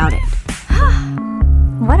anything about it.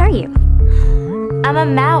 What are you? I'm a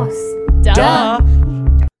mouse. Duh.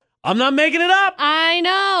 I'm not making it up. I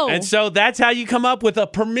know. And so that's how you come up with a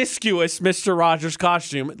promiscuous Mr. Rodgers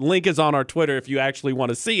costume. Link is on our Twitter if you actually want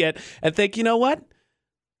to see it and think, you know what?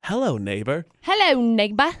 Hello, neighbor. Hello,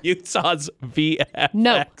 neighbor. Utah's VFX.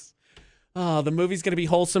 No. Oh, the movie's going to be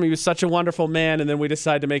wholesome. He was such a wonderful man, and then we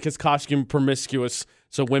decide to make his costume promiscuous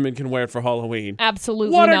so women can wear it for Halloween.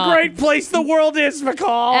 Absolutely not. not. What a great place the world is,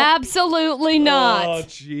 McCall. Absolutely not. Oh,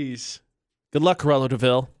 jeez. Good luck, Cruella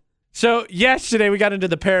DeVille. So yesterday we got into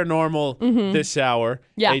the paranormal this hour.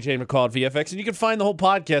 Yeah. AJ McCall at VFX. And you can find the whole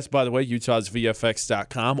podcast, by the way,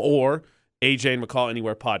 utahsvfx.com or AJ and McCall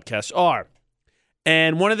anywhere podcasts are.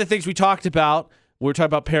 And one of the things we were talking about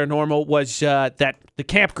paranormal, was that the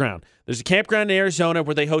campground. There's a campground in Arizona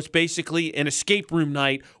where they host basically an escape room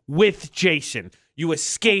night with Jason. You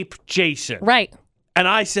escape Jason. Right. And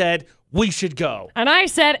I said, we should go. And I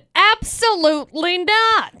said, absolutely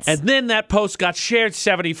not. And then that post got shared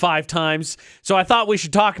 75 times. So I thought we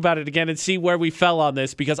should talk about it again and see where we fell on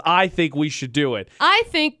this because I think we should do it. I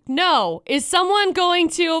think no. Is someone going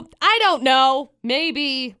to, I don't know,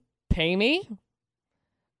 maybe pay me?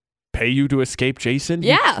 Pay you to escape Jason?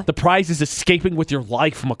 Yeah. The prize is escaping with your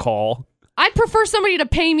life, McCall. I'd prefer somebody to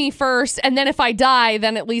pay me first, and then if I die,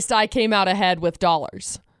 then at least I came out ahead with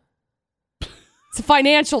dollars. It's a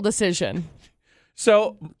financial decision.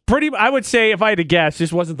 So I would say if I had to guess,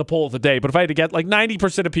 this wasn't the poll of the day, but if I had to guess, like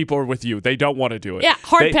 90% of people are with you. They don't want to do it. Yeah,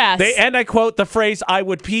 hard pass. And I quote, the phrase, I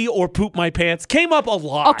would pee or poop my pants, came up a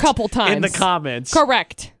lot. A couple times. In the comments.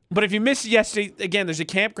 Correct. But if you missed yesterday, again, there's a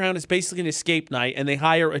campground. It's basically an escape night, and they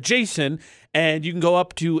hire a Jason, and you can go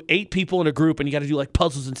up to 8 people in a group, and you got to do like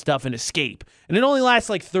puzzles and stuff and escape. And it only lasts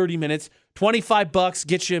like 30 minutes, $25,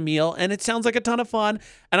 gets you a meal, and it sounds like a ton of fun,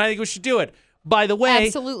 and I think we should do it. By the way,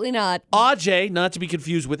 absolutely not. AJ, not to be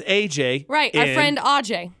confused with AJ. Right, our friend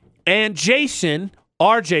AJ. And Jason,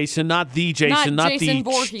 our Jason, not the Jason, not Jason the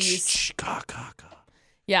Voorhees.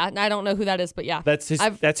 Yeah, I don't know who that is, but yeah. That's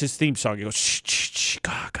his theme song. He goes, shh, shh, shh,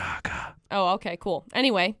 ga, ga, ga. Oh, okay, cool.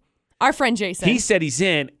 Anyway, our friend Jason. He said he's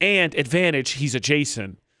in, and advantage, he's a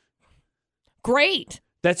Jason. Great.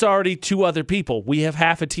 That's already 2 other people. We have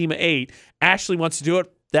half a team of 8. Ashley wants to do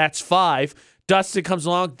it. That's 5. Dustin comes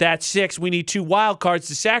along. That's 6. We need 2 wild cards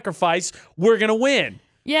to sacrifice. We're going to win.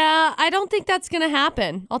 Yeah, I don't think that's going to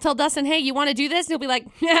happen. I'll tell Dustin, hey, you want to do this? And he'll be like,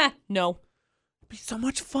 no. It'll be so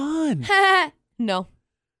much fun. No.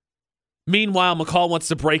 Meanwhile, McCall wants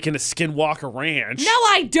to break into Skinwalker Ranch. No,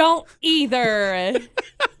 I don't either.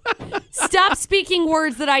 Stop speaking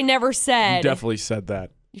words that I never said. You definitely said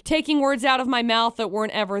that. You're taking words out of my mouth that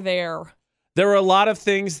weren't ever there. There were a lot of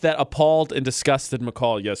things that appalled and disgusted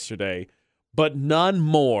McCall yesterday, but none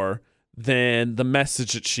more than the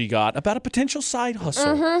message that she got about a potential side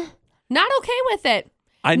hustle. Not okay with it.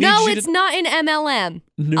 It's not in MLM.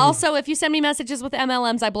 No. Also, if you send me messages with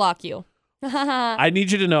MLMs, I block you. I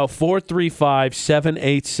need you to know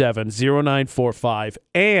 435-787-0945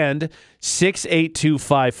 and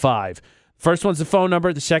 68255. First one's the phone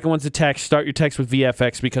number. The second one's the text. Start your text with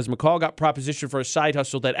VFX because McCall got propositioned for a side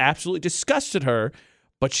hustle that absolutely disgusted her,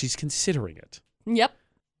 but she's considering it. Yep.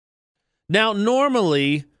 Now,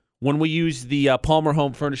 normally, when we use the Palmer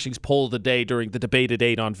Home Furnishings poll of the day during the debate at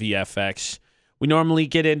 8 on VFX, we normally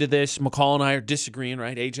get into this. McCall and I are disagreeing,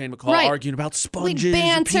 right? AJ and McCall arguing about sponges, we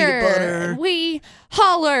banter, peanut butter. We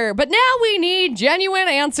holler, but now we need genuine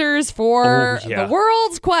answers for the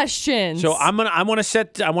world's questions. So I want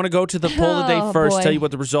to go to the poll of the day first. Tell you what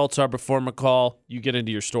the results are before McCall. You get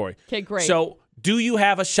into your story. Okay, great. So, do you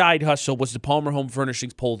have a side hustle? Was the Palmer Home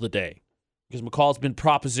Furnishings poll of the day? Because McCall's been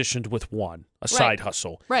propositioned with a side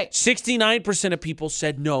hustle. Right. 69% of people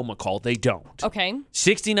said no, McCall. They don't. Okay.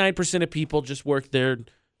 69% of people just work their,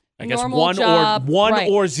 I guess, normal one job.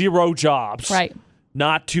 or zero jobs. Right.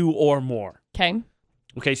 Not 2 or more. Okay.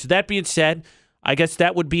 Okay, so that being said, I guess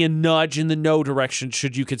that would be a nudge in the no direction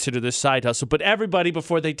should you consider this side hustle. But everybody,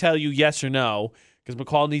 before they tell you yes or no, because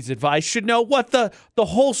McCall needs advice, should know what the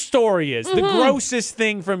whole story is. The grossest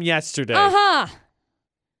thing from yesterday.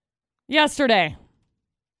 Yesterday,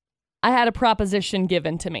 I had a proposition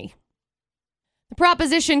given to me. The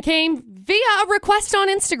proposition came via a request on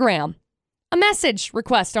Instagram, a message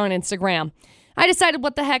request on Instagram. I decided,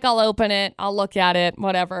 what the heck, I'll open it, I'll look at it,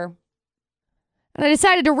 whatever. And I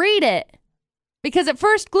decided to read it because at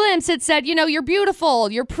first glimpse it said, you're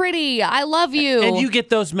beautiful, you're pretty, I love you. And you get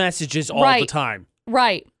those messages all the time.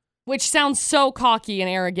 Right. Which sounds so cocky and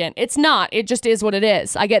arrogant. It's not. It just is what it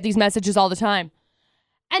is. I get these messages all the time.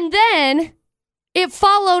 And then it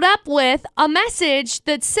followed up with a message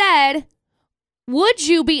that said, would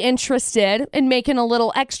you be interested in making a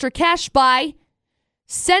little extra cash by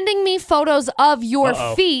sending me photos of your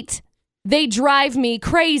feet? They drive me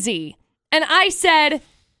crazy. And I said,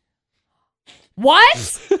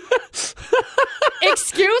 what?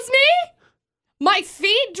 Excuse me? My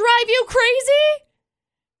feet drive you crazy?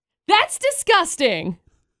 That's disgusting.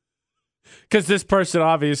 Because this person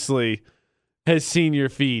obviously has seen your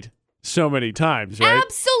feet so many times, right?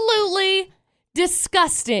 Absolutely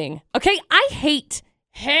disgusting. Okay, I hate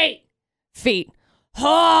feet.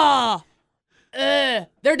 They're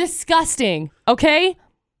disgusting, okay?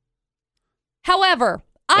 However,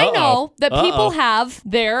 I know that people have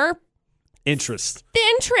their interests.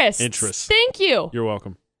 Thank you. You're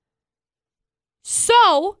welcome.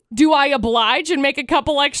 So, do I oblige and make a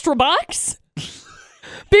couple extra bucks?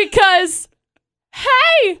 Because,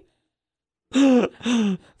 hey,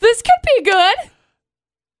 this could be good.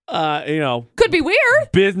 Could be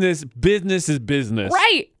weird. Business is business.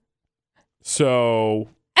 Right. So.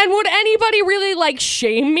 And would anybody really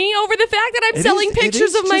shame me over the fact that I'm selling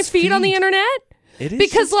pictures of my feet on the internet? It is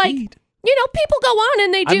because feet. People go on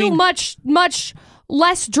and they do much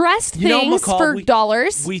less dressed things McCall, for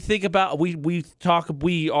dollars. We think about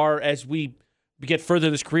as we get further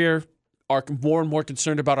in this career, are more and more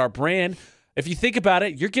concerned about our brand. If you think about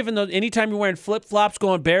it, you're giving anytime you're wearing flip-flops,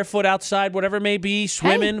 going barefoot outside, whatever it may be,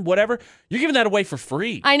 swimming, whatever, you're giving that away for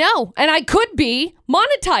free. I know. And I could be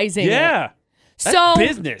monetizing it. Yeah. That's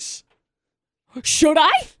business. Should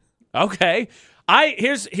I? Okay.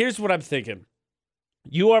 Here's what I'm thinking.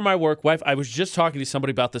 You are my work wife. I was just talking to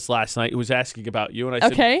somebody about this last night who was asking about you. And I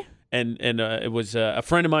said, okay. And it was a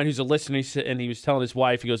friend of mine who's a listener, and he was telling his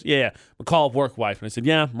wife, he goes, yeah, McCall work wife. And I said,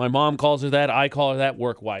 yeah, my mom calls her that. I call her that,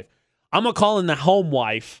 work wife. I'm going to call in the home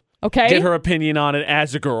wife. Okay. Get her opinion on it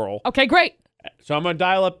as a girl. Okay, great. So I'm going to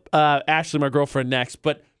dial up Ashley, my girlfriend, next.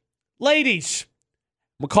 But ladies,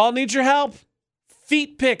 McCall needs your help.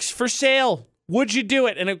 Feet pics for sale. Would you do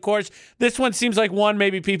it? And, of course, this one seems like one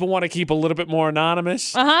maybe people want to keep a little bit more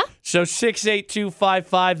anonymous. Uh-huh. So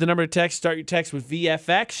 68255, the number to text. Start your text with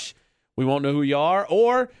VFX. We won't know who you are.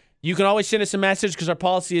 Or you can always send us a message because our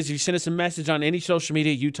policy is if you send us a message on any social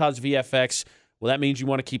media, Utah's VFX, well, that means you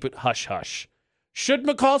want to keep it hush-hush. Should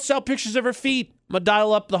McCall sell pictures of her feet? I'm going to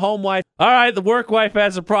dial up the home wife. All right, the work wife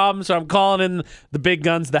has a problem, so I'm calling in the big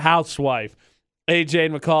guns, the housewife. AJ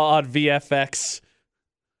and McCall on VFX.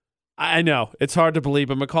 I know, it's hard to believe,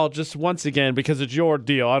 but McCall, just once again, because it's your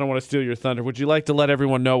deal, I don't want to steal your thunder, would you like to let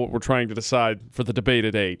everyone know what we're trying to decide for the debate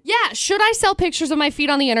at 8? Yeah, should I sell pictures of my feet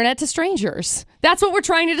on the internet to strangers? That's what we're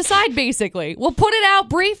trying to decide, basically. We'll put it out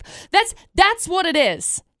brief. That's what it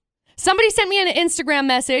is. Somebody sent me an Instagram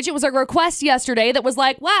message. It was a request yesterday that was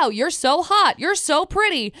like, wow, you're so hot. You're so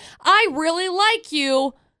pretty. I really like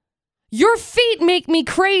you. Your feet make me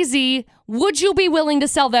crazy. Would you be willing to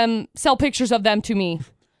sell pictures of them to me?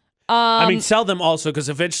 I mean, sell them also because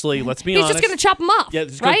eventually, let's be honest. He's just going to chop them off. Yeah,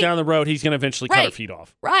 just go down the road. He's going to eventually cut her feet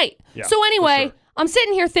off. Right. Yeah, so anyway, sure. I'm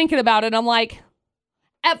sitting here thinking about it. I'm like,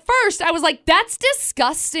 at first, I was like, that's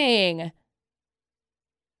disgusting.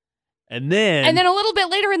 And then a little bit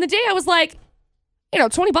later in the day, I was like,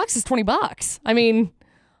 $20 is $20. I mean,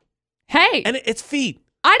 hey. And it's feet.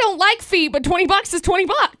 I don't like feet, but $20 is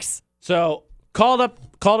 $20. So called up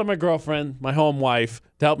my girlfriend, my home wife,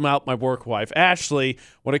 to help out my work wife. Ashley,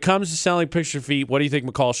 when it comes to selling picture feet, what do you think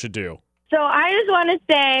McCall should do? So I just want to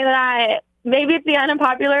say that maybe it's the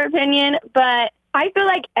unpopular opinion, but I feel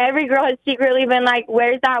like every girl has secretly been like,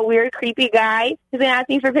 where's that weird, creepy guy who's been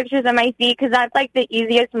asking for pictures of my feet? Because that's like the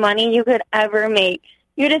easiest money you could ever make.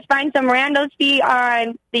 You just find some rando's feet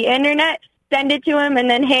on the internet, send it to him, and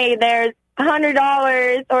then, hey, there's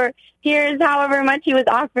 $100, or here's however much he was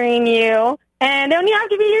offering you. And they don't even have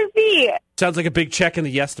to be your feet. Sounds like a big check in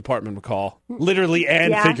the yes department, McCall. Literally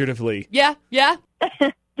and figuratively. Yeah.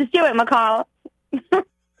 Just do it, McCall.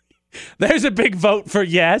 There's a big vote for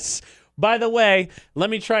yes. By the way, let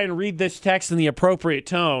me try and read this text in the appropriate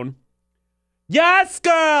tone. Yes,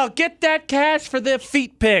 girl! Get that cash for the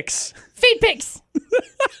feet pics. Feet pics!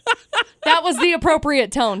 That was the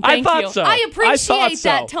appropriate tone. Thank you. So. I appreciate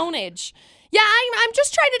that tonnage. Yeah, I'm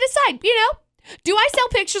just trying to decide, do I sell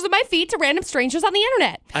pictures of my feet to random strangers on the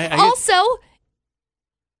internet? I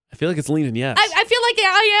feel like it's leaning yes. I feel like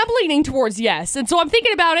I am leaning towards yes. And so I'm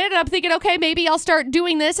thinking about it, and I'm thinking, okay, maybe I'll start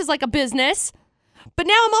doing this as like a business. But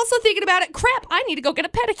now I'm also thinking about it. Crap, I need to go get a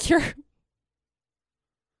pedicure.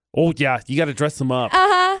 Oh, yeah. You got to dress them up.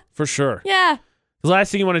 Uh-huh. For sure. Yeah. The last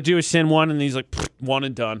thing you want to do is send one, and he's like, one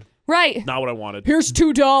and done. Right. Not what I wanted. Here's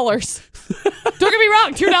 $2. Don't get me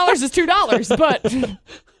wrong. $2 is $2, but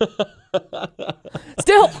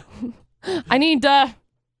still, I need a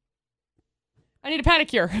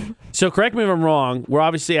pedicure. So correct me if I'm wrong. We're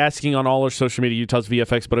obviously asking on all our social media, Utah's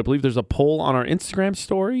VFX, but I believe there's a poll on our Instagram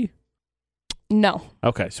story. No.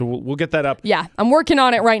 Okay, so we'll get that up. Yeah, I'm working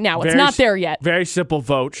on it right now. It's not there yet. Very simple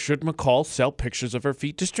vote. Should McCall sell pictures of her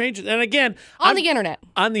feet to strangers? And again, on the internet.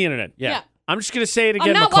 On the internet, yeah. I'm just going to say it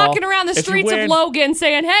again, I'm not McCall. walking around the streets of Logan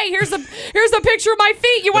saying, hey, here's a picture of my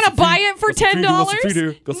feet. You want to buy it for $10? No.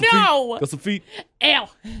 Got some feet. Ew.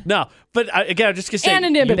 No, but again, I'm just going to say.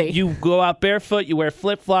 Anonymity. You go out barefoot, you wear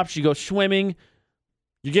flip-flops, you go swimming.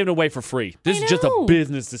 You're giving it away for free. This is just a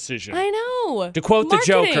business decision. I know. To quote the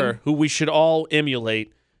Joker, who we should all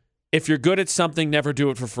emulate, if you're good at something, never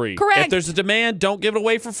do it for free. Correct. If there's a demand, don't give it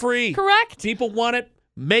away for free. Correct. People want it.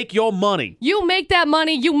 Make your money. You make that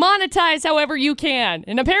money. You monetize however you can.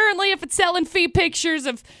 And apparently, if it's selling feet pictures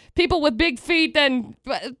of people with big feet, then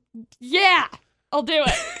yeah, I'll do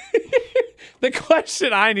it. The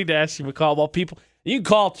question I need to ask you, McCall, well, people, you can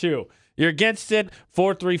call too. You're against it,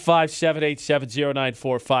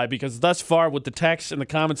 435-787-0945, because thus far with the texts and the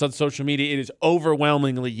comments on social media, it is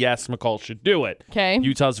overwhelmingly yes, McCall should do it. Okay.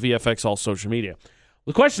 Utah's VFX, all social media.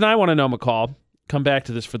 The question I want to know, McCall, come back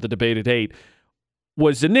to this for the debate at 8,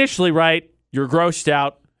 was initially, right, you're grossed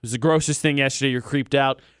out. It was the grossest thing yesterday. You're creeped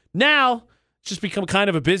out. Now, it's just become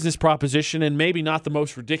kind of a business proposition and maybe not the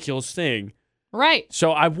most ridiculous thing. Right.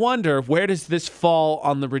 So I wonder, where does this fall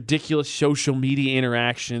on the ridiculous social media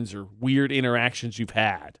interactions or weird interactions you've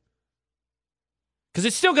had? Because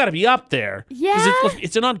it's still got to be up there. Yeah.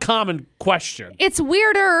 It's an uncommon question. It's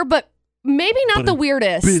weirder, but maybe not the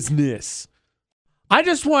weirdest. Business. I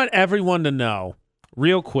just want everyone to know,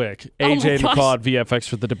 real quick, AJ McCall at VFX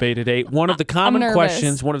for the debate at 8. One of the common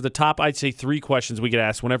questions, one of the top, I'd say 3 questions we get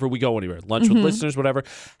asked whenever we go anywhere, lunch with listeners, whatever.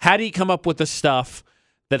 How do you come up with the stuff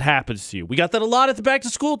that happens to you? We got that a lot at the back to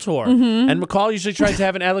school tour. And McCall usually tries to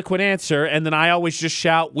have an eloquent answer, and then I always just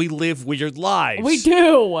shout, we live weird lives. We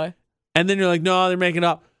do. And then you're like, no, they're making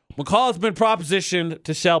up. McCall has been propositioned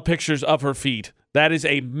to sell pictures of her feet. That is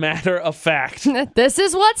a matter of fact. This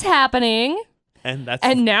is what's happening. And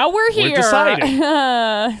now we're here. We're deciding.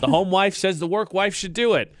 The home wife says the work wife should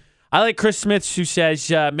do it. I like Chris Smith, who says,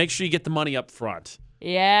 make sure you get the money up front.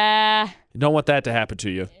 Yeah. You don't want that to happen to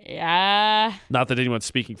you. Yeah. Not that anyone's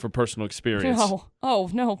speaking from personal experience. No. Oh,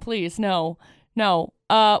 no, please. No.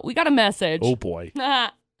 We got a message. Oh, boy.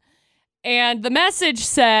 And the message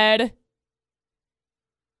said,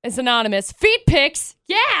 it's anonymous. Feet pics?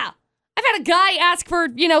 Yeah. I've had a guy ask for,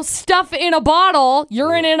 stuff in a bottle,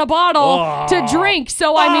 urine in a bottle to drink.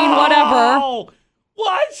 So, I mean, whatever.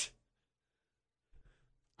 What?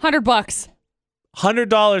 $100.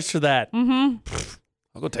 $100 for that. Mm-hmm.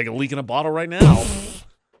 I'll go take a leak in a bottle right now.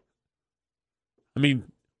 I mean,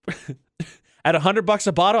 at $100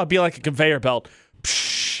 a bottle, I'd be like a conveyor belt.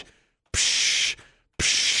 Psh, psh,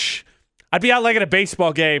 psh. I'd be out like at a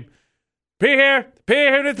baseball game. Pee here,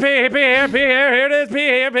 here it is, pee here, here it is,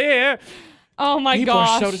 pee here. Oh my People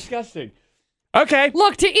gosh. People are so disgusting. Okay.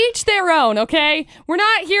 Look, to each their own, okay? We're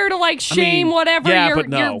not here to like shame whatever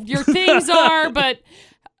your things are, but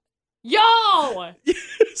yo!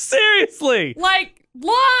 Seriously. Like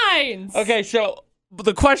lines. Okay, so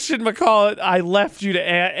the question, McCall, I left you to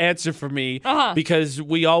answer for me because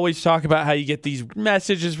we always talk about how you get these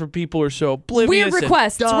messages from people who are so oblivious. Weird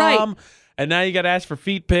requests, and dumb, right. And now you got to ask for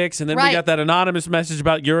feet pics, and then we got that anonymous message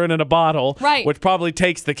about urine in a bottle, which probably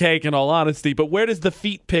takes the cake in all honesty. But where does the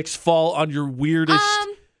feet pics fall on your weirdest,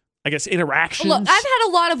 I guess, interactions? Look, I've had a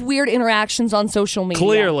lot of weird interactions on social media.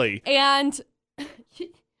 Clearly. And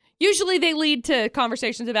usually they lead to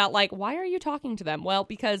conversations about, like, why are you talking to them? Well,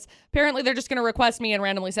 because apparently they're just going to request me and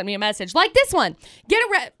randomly send me a message. Like this one. Get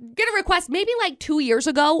a request maybe like 2 years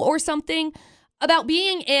ago or something about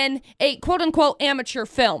being in a quote-unquote amateur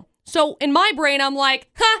film. So in my brain, I'm like,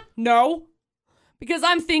 no. Because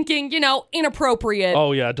I'm thinking, inappropriate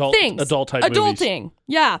things. Adult-type Adulting. movies.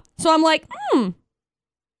 Yeah. So I'm like,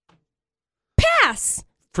 pass.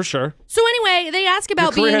 For sure. So anyway, they ask about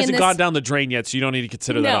Your career being in hasn't this... gone down the drain yet, so you don't need to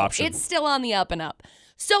consider that option. It's still on the up and up.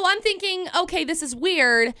 So I'm thinking, okay, this is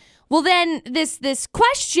weird. Well, then this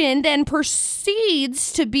question then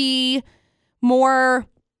proceeds to be more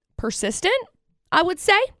persistent, I would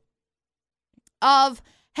say, of...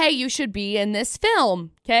 hey, you should be in this film,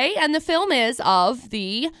 okay? And the film is of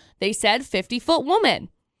they said 50-foot woman.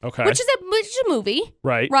 Okay. Which is a movie.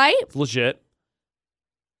 Right. Right? It's legit.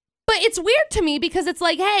 But it's weird to me because it's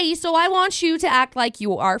like, hey, so I want you to act like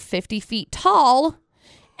you are 50 feet tall.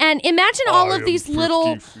 And imagine all of these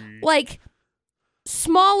little, like,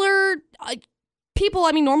 smaller people.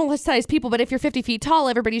 I mean, normal-sized people, but if you're 50 feet tall,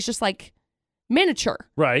 everybody's just, like, miniature.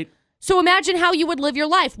 Right. So imagine how you would live your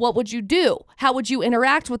life. What would you do? How would you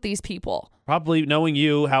interact with these people? Probably knowing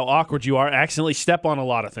you, how awkward you are, accidentally step on a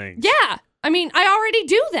lot of things. Yeah. I mean, I already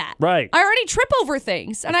do that. Right. I already trip over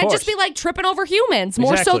things. And I'd just be like tripping over humans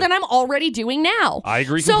more so than I'm already doing now. I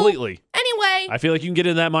agree completely. Anyway. I feel like you can get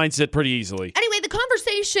in that mindset pretty easily. Anyway, the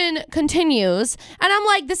conversation continues. And I'm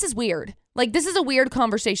like, this is weird. Like, this is a weird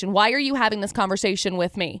conversation. Why are you having this conversation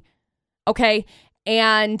with me? Okay.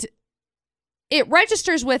 And it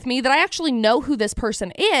registers with me that I actually know who this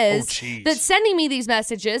person is that's sending me these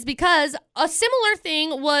messages because a similar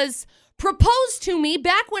thing was proposed to me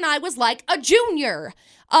back when I was like a junior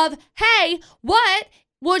of, hey, what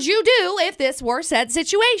would you do if this were said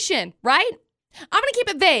situation, right? I'm going to keep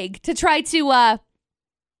it vague to try to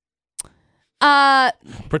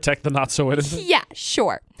protect the not so innocent. Yeah,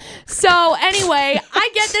 sure. So anyway, I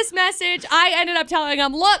get this message. I ended up telling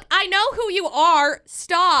him, look, I know who you are.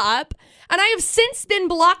 Stop. And I have since been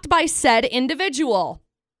blocked by said individual.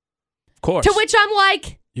 Of course. To which I'm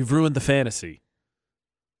like, you've ruined the fantasy.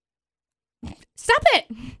 Stop it.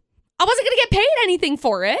 I wasn't going to get paid anything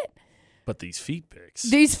for it. But these feet pics.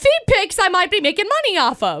 I might be making money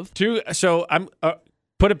off of. So I'm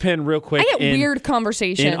put a pin real quick. I get weird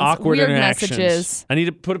conversations, in awkward weird interactions. Messages. I need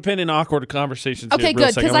to put a pin in awkward conversations. Okay,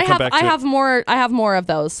 good, because I have more of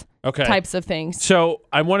those types of things. So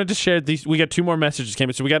I wanted to share these. We got 2 more messages came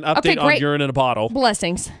in. So we got an update on urine in a bottle.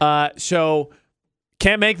 Blessings. So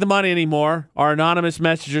can't make the money anymore. Our anonymous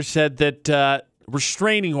messenger said that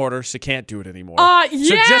restraining order, so can't do it anymore.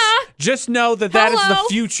 Yeah. So just know that is the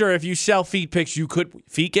future. If you sell feed pics,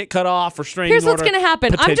 feet get cut off, restraining order. Here's what's going to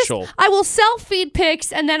happen. Potential. I will sell feed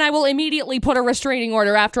pics, and then I will immediately put a restraining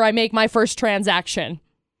order after I make my first transaction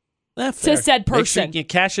to said person. Make sure you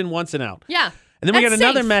cash in once and out. Yeah. And then we got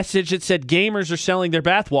another message that said gamers are selling their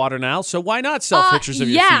bath water now, so why not sell pictures of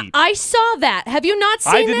your feet? Yeah, I saw that. Have you not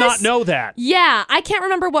seen this? I did not know that. Yeah, I can't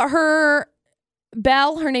remember what her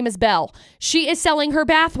name is Belle. She is selling her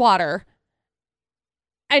bath water,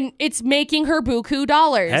 and it's making her buku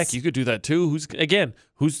dollars. Heck, you could do that too.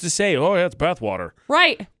 Who's to say, oh, yeah, it's bath water.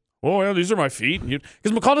 Right. Oh, yeah, these are my feet.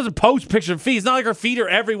 Because McCall doesn't post pictures of feet. It's not like her feet are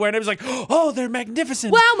everywhere. And everybody's like, oh, they're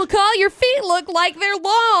magnificent. Well, McCall, your feet look like they're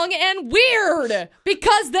long and weird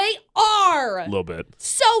because they are. A little bit.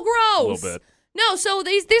 So gross. A little bit. No, so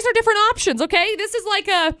these are different options, okay? This is like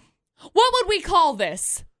what would we call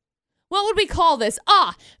this?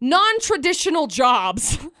 Non-traditional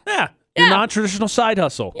jobs. Yeah. Your non-traditional side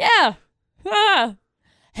hustle. Yeah.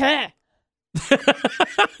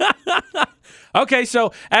 Okay,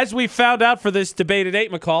 so as we found out for this debate at 8,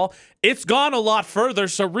 McCall, it's gone a lot further.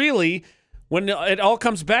 So really, when it all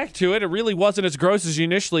comes back to it, it really wasn't as gross as you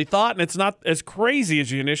initially thought, and it's not as crazy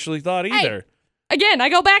as you initially thought either. Hey, again, I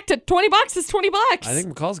go back to $20 is $20. I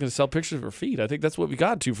think McCall's going to sell pictures of her feet. I think that's what we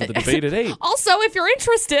got to for the debate at 8. Also, if you're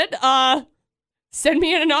interested, send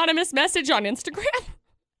me an anonymous message on Instagram.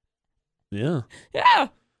 Yeah. Yeah.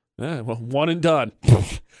 Yeah, well, one and done.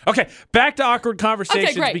 Okay, back to awkward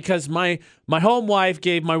conversations because my home wife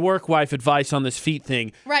gave my work wife advice on this feet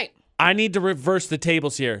thing. Right. I need to reverse the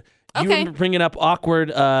tables here. Okay. You were bringing up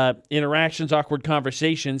awkward interactions, awkward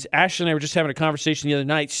conversations. Ashley and I were just having a conversation the other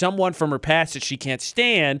night. Someone from her past that she can't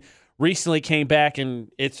stand recently came back, and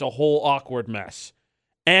it's a whole awkward mess.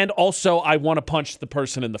 And also, I want to punch the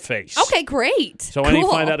person in the face. Okay, great. So I need to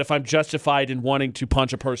find out if I'm justified in wanting to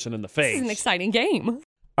punch a person in the face. This is an exciting game.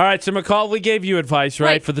 All right, so McCall, we gave you advice,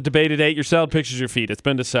 right? For the debate at 8. You're selling pictures of your feet. It's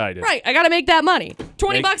been decided. Right, I got to make that money.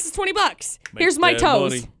 $20 is $20. Here's my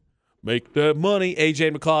toes. Money. Make that money.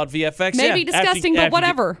 AJ McCall at VFX. Maybe disgusting, but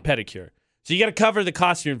whatever. Pedicure. So you got to cover the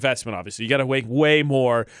cost of your investment, obviously. You got to make way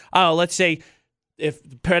more. Let's say if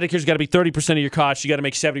pedicure's got to be 30% of your cost, you got to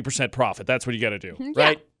make 70% profit. That's what you got to do,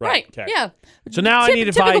 right? Yeah, right. Okay. Yeah. So now I need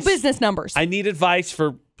advice. Typical business numbers. I need advice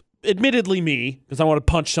for, admittedly, me, because I want to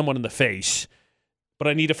punch someone in the face. But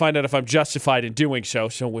I need to find out if I'm justified in doing so.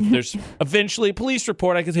 So if there's eventually a police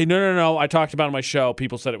report, I can say, no, I talked about it on my show.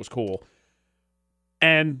 People said it was cool.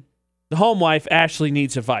 And the home wife, Ashley,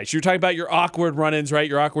 needs advice. You're talking about your awkward run-ins, right?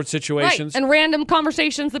 Your awkward situations. Right. And random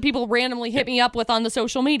conversations that people randomly hit me up with on the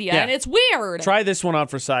social media. Yeah. And it's weird. Try this one on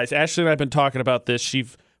for size. Ashley and I have been talking about this. She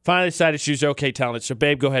finally decided she was okay telling it. So,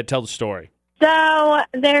 babe, go ahead. Tell the story. So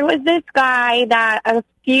there was this guy that a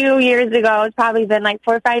few years ago, it's probably been like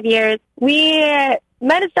 4 or 5 years, we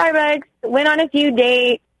met at Starbucks, went on a few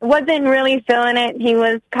dates, wasn't really feeling it. He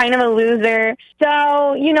was kind of a loser. So,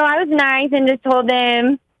 I was nice and just told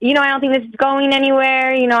him, I don't think this is going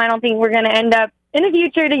anywhere. I don't think we're going to end up in the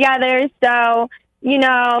future together. So,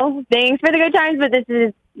 thanks for the good times, but this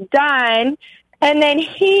is done. And then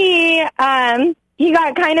he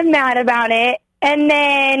got kind of mad about it. And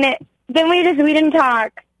then we didn't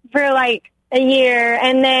talk for like a year.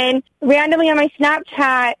 And then randomly on my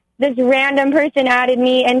Snapchat, this random person added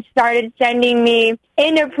me and started sending me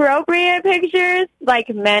inappropriate pictures, like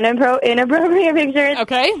inappropriate pictures.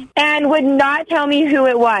 Okay. And would not tell me who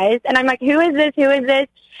it was. And I'm like, who is this? Who is this?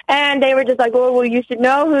 And they were just like, oh, well, you should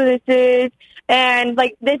know who this is. And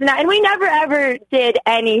like this and that. And we never, ever did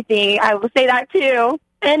anything. I will say that too.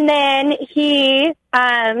 And then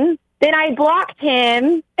then I blocked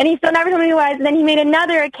him, and he still never told me who he was. And then he made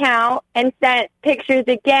another account and sent pictures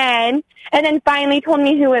again, and then finally told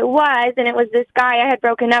me who it was, and it was this guy I had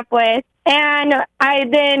broken up with. And I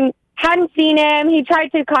then hadn't seen him. He tried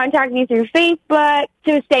to contact me through Facebook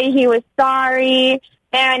to say he was sorry,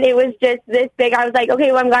 and it was just this big. I was like,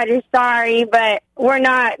 okay, well, I'm glad you're sorry, but we're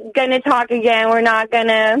not going to talk again. We're not going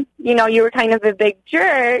to, you were kind of a big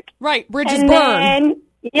jerk. Right, bridges burn.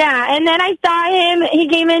 Yeah, and then I saw him. He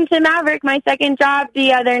came into Maverick, my second job,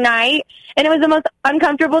 the other night, and it was the most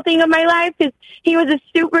uncomfortable thing of my life because he was a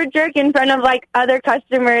super jerk in front of, like, other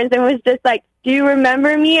customers and was just like, do you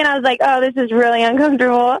remember me? And I was like, oh, this is really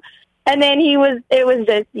uncomfortable. And then it was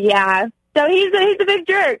just, yeah. So he's a big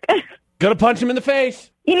jerk. Gonna punch him in the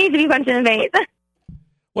face. He needs to be punched in the face.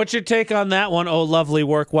 What's your take on that one, oh lovely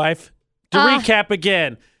work wife? To recap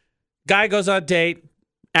again, guy goes on a date.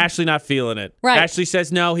 Ashley not feeling it. Right. Ashley says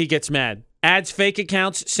no, he gets mad. Adds fake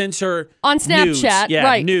accounts, sends her on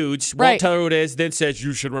Snapchat. Nudes. Nudes. Won't tell her who it is, then says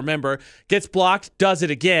you should remember. Gets blocked, does it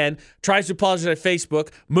again, tries to apologize on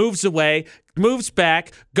Facebook, moves away, moves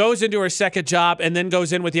back, goes into her second job, and then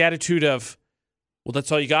goes in with the attitude of, well, that's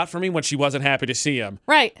all you got for me, when she wasn't happy to see him.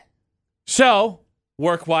 Right. So,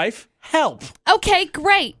 work wife, help. Okay,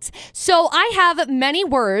 great. So I have many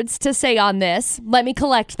words to say on this. Let me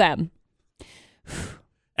collect them.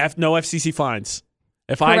 No FCC fines.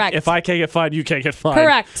 If Correct. I can't get fined, you can't get fined.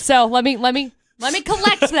 Correct. So let me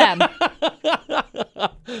collect them.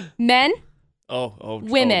 Men.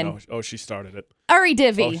 Women. Oh, no. Oh, she started it. Uri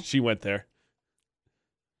Divvy. Oh, she went there.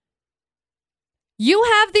 You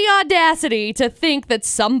have the audacity to think that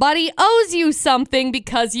somebody owes you something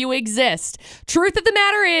because you exist. Truth of the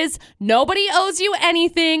matter is, nobody owes you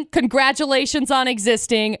anything. Congratulations on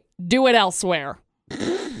existing. Do it elsewhere.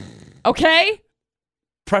 Okay?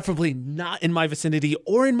 Preferably not in my vicinity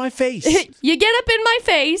or in my face. You get up in my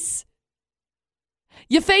face.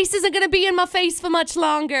 Your face isn't going to be in my face for much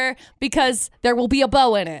longer because there will be a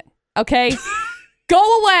bow in it. Okay?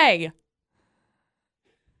 Go away.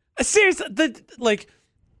 Seriously,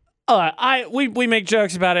 we make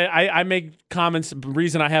jokes about it. I make comments. The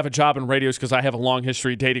reason I have a job in radio is because I have a long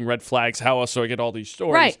history dating red flags. How else do I get all these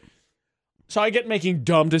stories? Right. So I get making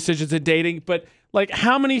dumb decisions in dating, but like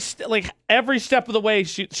how many, every step of the way,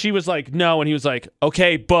 she was like, no. And he was like,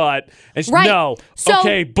 okay, but. And she, no,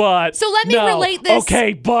 okay, but. So let me relate this.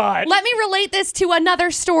 Okay, but. Let me relate this to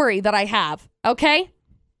another story that I have, okay?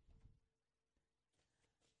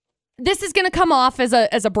 This is going to come off as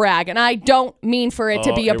a brag, and I don't mean for it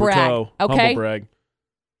to be a brag, okay? Humble brag.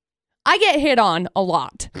 I get hit on a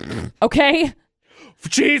lot, okay?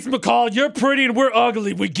 Jeez, McCall, you're pretty and we're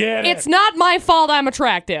ugly. We get it. It's not my fault I'm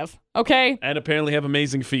attractive, okay? And apparently have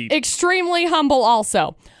amazing feet. Extremely humble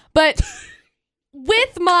also. But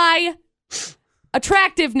with my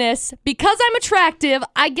attractiveness, because I'm attractive,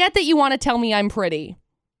 I get that you want to tell me I'm pretty.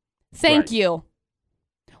 Thank you.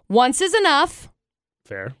 Once is enough.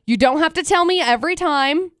 Fair. You don't have to tell me every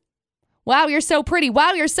time. Wow, you're so pretty.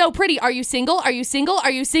 Wow, you're so pretty. Are you single? Are you single? Are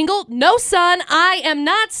you single? No, son, I am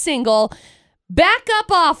not single. Back up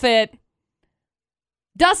off it.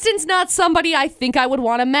 Dustin's not somebody I think I would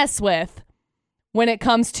want to mess with when it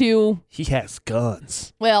comes to... He has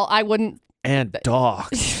guns. Well, I wouldn't... And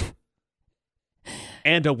dogs.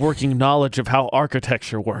 And a working knowledge of how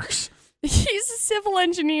architecture works. He's a civil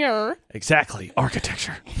engineer. Exactly,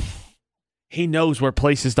 architecture. He knows where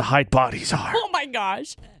places to hide bodies are. Oh my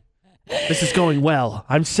gosh. This is going well.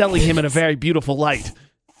 I'm selling him in a very beautiful light.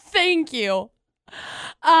 Thank you.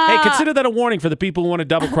 Hey, consider that a warning for the people who want to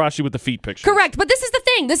double-cross you with the feet picture. Correct, but this is the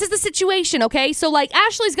thing. This is the situation, okay? So, like,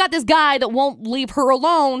 Ashley's got this guy that won't leave her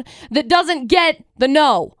alone that doesn't get the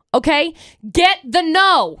no, okay? Get the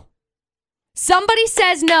no. Somebody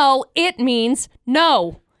says no, it means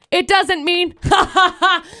no. It doesn't mean,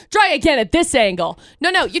 try again at this angle.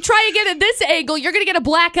 No, you try again at this angle, you're going to get a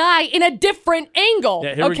black eye in a different angle,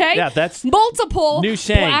 okay? That's multiple new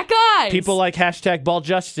saying. Black eyes. People like hashtag ball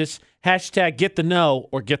justice, hashtag get the no,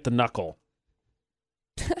 or get the knuckle.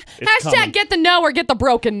 Hashtag get the no or get the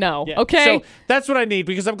broken no, okay? So that's what I need,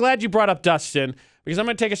 because I'm glad you brought up Dustin, because I'm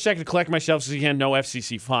going to take a second to collect myself so he can no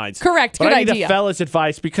FCC fines. Correct, but good I need idea. a fella's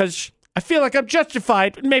advice, because I feel like I'm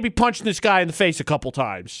justified in maybe punching this guy in the face a couple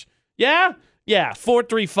times. Yeah? Yeah,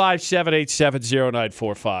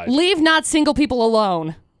 435-787-0945. Leave not single people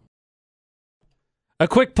alone. A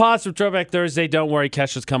quick pause from Throwback Thursday. Don't worry,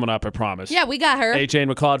 Kesha's coming up, I promise. Yeah, we got her.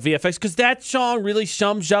 AJ McCall at VFX, because that song really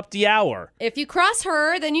sums up the hour. If you cross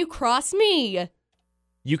her, then you cross me.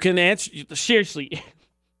 You can answer, seriously,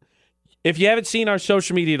 if you haven't seen our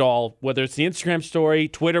social media at all, whether it's the Instagram story,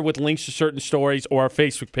 Twitter with links to certain stories, or our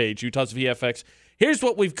Facebook page, Utah's VFX, here's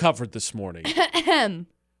what we've covered this morning.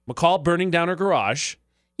 McCall burning down her garage.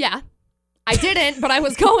 Yeah. I didn't, but I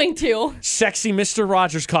was going to. Sexy Mr.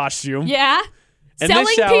 Rodgers costume. Yeah. And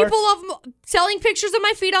selling pictures of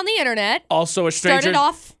my feet on the internet. Also a stranger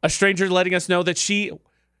letting us know that she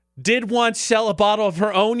did once sell a bottle of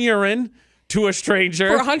her own urine to a stranger.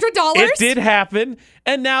 For $100? It did happen.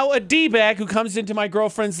 And now a D-bag who comes into my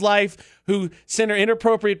girlfriend's life, who sent her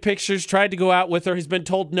inappropriate pictures, tried to go out with her, has been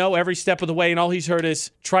told no every step of the way, and all he's heard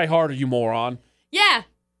is, try harder, you moron. Yeah.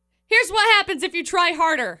 Here's what happens if you try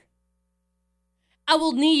harder. I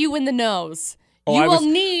will knee you in the nose. You will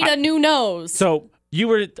need a new nose. So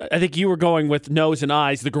I think you were going with nose and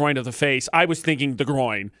eyes, the groin of the face. I was thinking the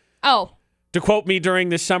groin. Oh. To quote me during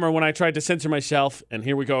this summer when I tried to censor myself, and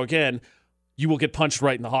here we go again, you will get punched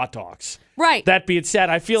right in the hot dogs. Right. That being said,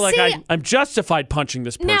 I feel like I'm justified punching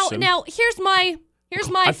this person. Now here's my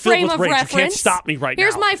frame of reference. You can't stop me right now.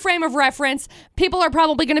 Here's my frame of reference. People are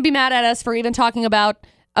probably going to be mad at us for even talking about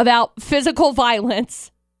physical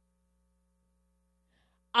violence.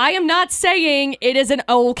 I am not saying it is an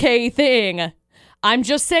okay thing. I'm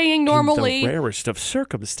just saying normally... In the rarest of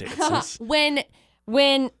circumstances. when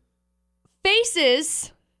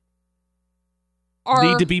faces are...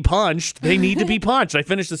 Need to be punched. They need to be punched. I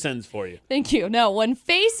finished the sentence for you. Thank you. No, when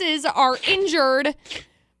faces are injured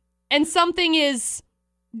and something is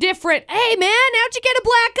different. Hey, man, how'd you get a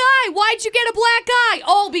black eye? Why'd you get a black eye?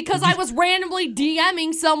 Oh, because I was randomly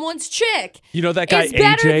DMing someone's chick. You know that guy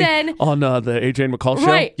AJ on the AJ McCall Show?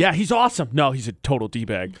 Right. Yeah, he's awesome. No, he's a total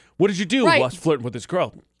D-bag. What did you do? Right. Well, I was flirting with this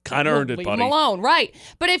girl. Kind of earned it, buddy. Leave him alone, right.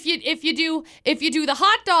 But if you do the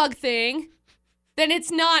hot dog thing, then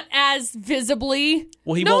it's not as visibly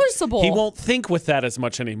noticeable. He won't think with that as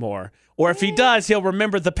much anymore. Or if he does, he'll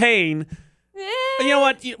remember the pain. You know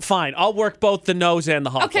what? Fine. I'll work both the nose and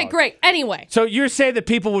the hot dog. Okay, great. Anyway. So you're saying that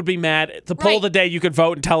people would be mad. The poll of the day, you could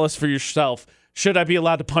vote and tell us for yourself. Should I be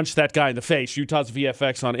allowed to punch that guy in the face? Utah's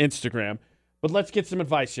VFX on Instagram. But let's get some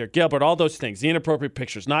advice here. Gilbert, all those things, the inappropriate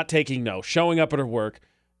pictures, not taking no, showing up at her work,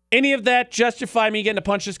 any of that justify me getting to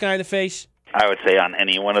punch this guy in the face? I would say on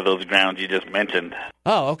any one of those grounds you just mentioned.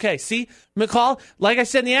 Oh, okay. See, McCall, like I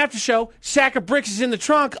said in the after show, sack of bricks is in the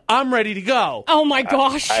trunk. I'm ready to go. Oh, my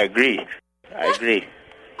gosh. I agree.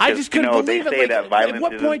 I just couldn't believe it. At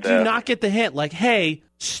what point do you not get the hint? Like, hey,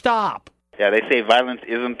 stop. Yeah, they say violence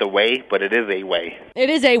isn't the way, but it is a way. It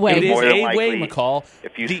is a way. It is a way, McCall.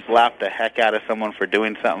 If you slap the heck out of someone for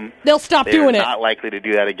doing something, they'll stop doing it. They're not likely to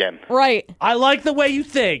do that again. Right. I like the way you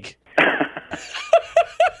think.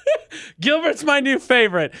 Gilbert's my new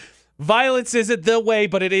favorite. Violence isn't the way,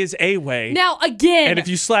 but it is a way. Now, again. And if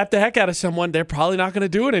you slap the heck out of someone, they're probably not going to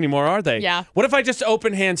do it anymore, are they? Yeah. What if I just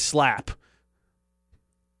open hand slap?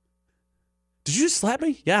 Did you just slap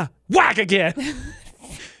me? Yeah. Whack again.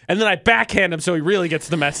 And then I backhand him so he really gets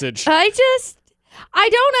the message. I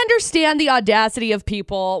don't understand the audacity of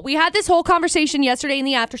people. We had this whole conversation yesterday in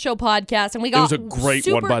the After Show podcast, and we got It was a great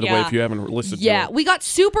one, by the way, if you haven't listened to it. Yeah, we got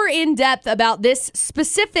super in-depth about this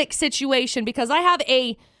specific situation because I have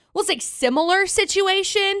we'll say similar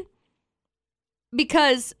situation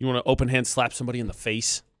because... You want to open hand slap somebody in the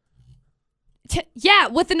face? Yeah,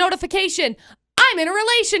 with the notification, I'm in a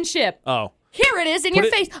relationship. Oh. Here it is in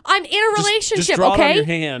your face. I'm in a relationship, just draw okay? it on your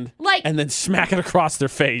hand and then smack it across their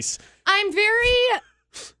face. I'm very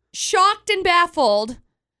shocked and baffled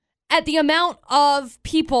at the amount of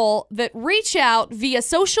people that reach out via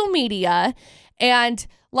social media and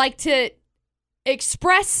like to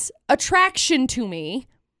express attraction to me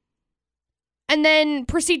and then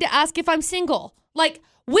proceed to ask if I'm single. Like,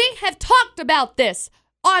 we have talked about this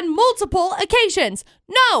on multiple occasions.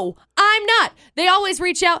 No, I'm not. They always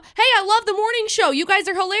reach out, hey, I love the morning show. You guys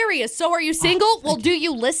are hilarious. So are you single? Well, do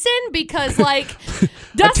you listen? Because, like,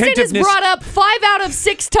 Dustin is brought up 5 out of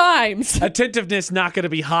 6 times. Attentiveness not going to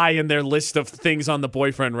be high in their list of things on the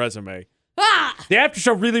boyfriend resume. The after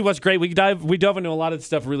show really was great. We dove into a lot of the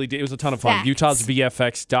stuff. Really did. It was a ton of fun.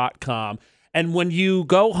 UtahsVFX.com. And when you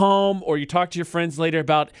go home or you talk to your friends later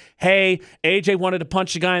about, hey, AJ wanted to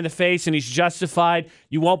punch a guy in the face and he's justified,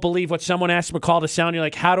 you won't believe what someone asked McCall to sound. You're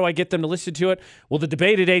like, how do I get them to listen to it? Well, the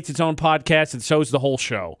Debate at 8's its own podcast, and so is the whole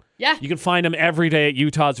show. Yeah. You can find them every day at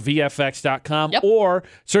utahsvfx.com or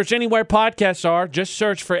search anywhere podcasts are. Just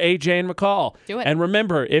search for AJ and McCall. Do it. And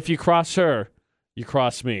remember, if you cross her, you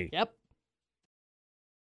cross me. Yep.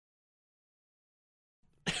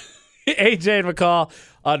 AJ and McCall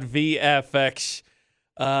on VFX.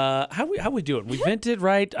 How we doing? We vented,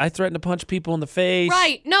 right? I threatened to punch people in the face.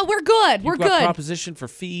 Right. No, we're good. We're good. Proposition for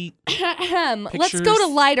feet. Let's go to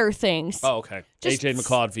lighter things. Oh, okay. Just AJ and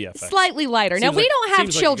McCall on VFX. Slightly lighter. Now, we don't have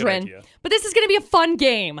children, but this is going to be a fun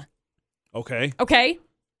game. Okay. Okay?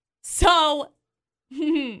 So,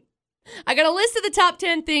 I got a list of the top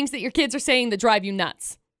 10 things that your kids are saying that drive you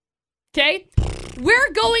nuts. Okay?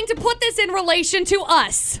 We're going to put this in relation to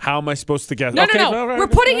us. How am I supposed to guess? No. We're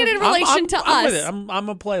putting it in relation to us. I'm with it. I'm going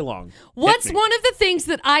to play along. What's one of the things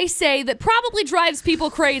that I say that probably drives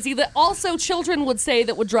people crazy that also children would say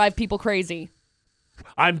that would drive people crazy?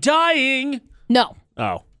 I'm dying. No.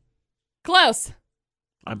 Oh. Close.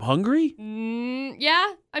 I'm hungry?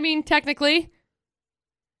 Yeah. I mean, technically.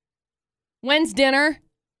 When's dinner?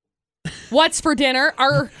 What's for dinner?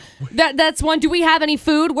 That's one. Do we have any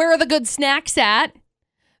food? Where are the good snacks at?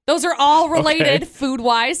 Those are all related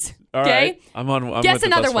food-wise. Okay. Right. I'm Guess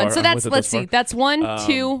another one. Far. So that's, let's see. That's 1,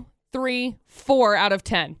 2, 3, 4 out of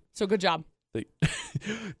 10. So good job.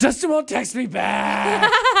 Dustin won't text me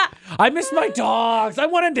back. I miss my dogs. I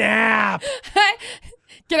want a nap.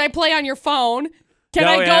 Can I play on your phone? Can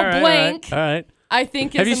I go blank? All right. I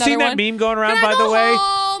think Have you seen that meme going around, by the way?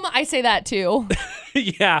 I say that too.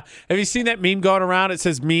 Yeah. Have you seen that meme going around? It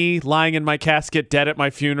says me lying in my casket, dead at my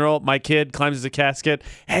funeral. My kid climbs into the casket.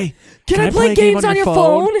 Hey, can I play games on your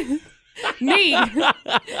phone? Me.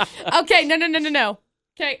 Okay, no.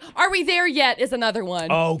 Okay, are we there yet is another one.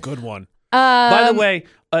 Oh, good one. By the way,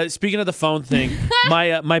 speaking of the phone thing,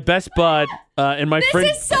 my best bud and my friend.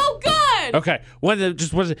 This is so good. Okay,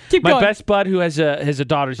 Keep my going. best bud who has a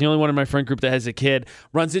daughter. He's the only one in my friend group that has a kid.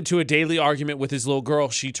 Runs into a daily argument with his little girl.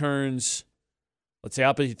 She turns, let's say,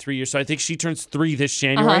 up to 3 years. So I think she turns 3 this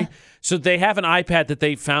January. So they have an iPad that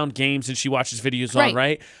they found games and she watches videos on.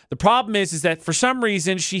 Right. The problem is that for some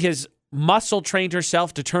reason she has muscle trained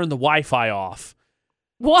herself to turn the Wi-Fi off.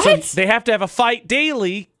 What? So they have to have a fight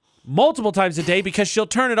daily. Multiple times a day because she'll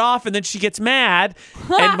turn it off and then she gets mad.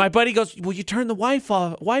 And my buddy goes, well, you turn the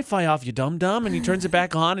Wi-Fi off, you dumb. And he turns it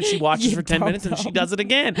back on and she watches for 10 minutes and she does it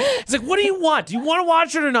again. It's like, what do you want? Do you want to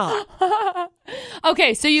watch it or not?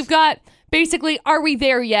 Okay, so you've got basically, are we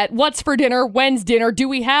there yet? What's for dinner? When's dinner? Do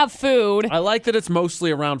we have food? I like that it's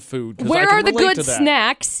mostly around food. Where are the good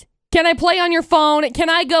snacks? Can I play on your phone?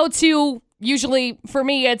 Can I go to Usually for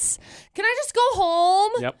me, it's, can I just go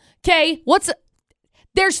home? Yep. Okay,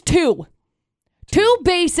 there's two. Two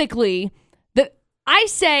basically that I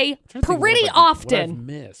say pretty often. What I've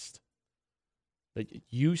missed. That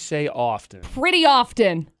you say often. Pretty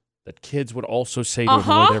often. That kids would also say to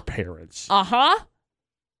annoy their parents. Can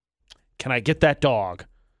I get that dog?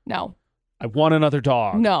 No. I want another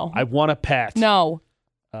dog. No. I want a pet. No.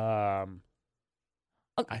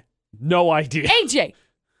 No idea. AJ.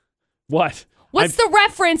 What? What's the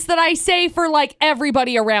reference that I say for like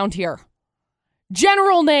everybody around here?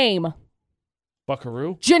 General name.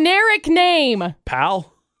 Buckaroo? Generic name.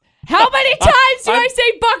 Pal? How many times do I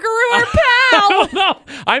say buckaroo or pal? I don't know.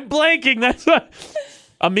 I'm blanking. That's what.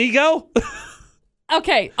 Amigo?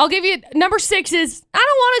 Okay, I'll give you number 6 is I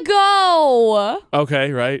don't want to go.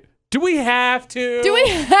 Okay, right. Do we have to?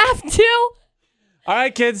 All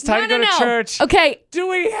right, kids, time to go to church. Okay. Do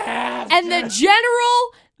we have to? And the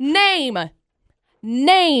general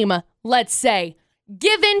name, let's say,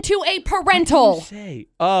 given to a parental. What do you say?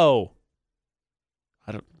 Oh.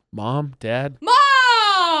 Mom, Dad?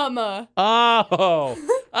 Mom! Oh.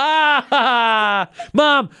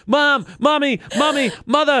 Mom, mommy,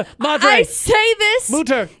 mother, madre. I say this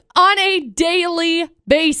Mutter. on a daily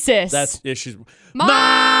basis. That's issues.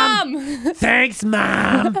 Mom! Thanks,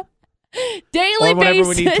 Mom. Daily or whenever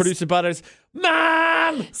basis. we need producer butters.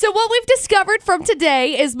 Mom! So what we've discovered from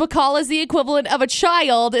today is McCall is the equivalent of a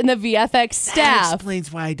child in the VFX staff. That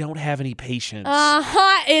explains why I don't have any patience.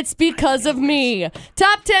 It's because of me.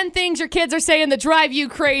 Top 10 things your kids are saying that drive you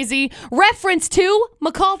crazy. Reference to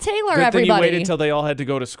McCall Taylor, Good everybody. thing you waited until they all had to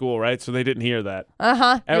go to school, right? So they didn't hear that. You're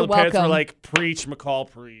the parents welcome. were like, preach,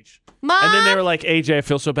 McCall, preach. Mom! And then they were like, AJ, I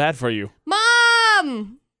feel so bad for you.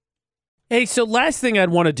 Mom! Hey, so last thing I'd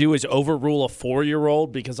want to do is overrule a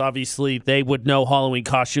 4-year-old because obviously they would know Halloween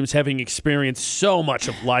costumes, having experienced so much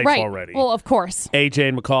of life already. Well, of course. AJ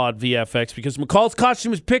and McCall at VFX because McCall's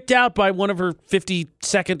costume was picked out by one of her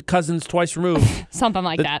 52nd cousins twice removed. Something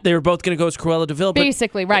like that. They were both going to go as Cruella de Vil.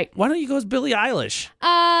 Basically, right. Why don't you go as Billie Eilish?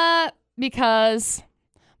 Because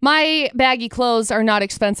my baggy clothes are not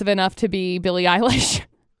expensive enough to be Billie Eilish.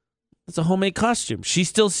 It's a homemade costume. She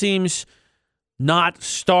still seems not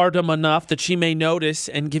stardom enough that she may notice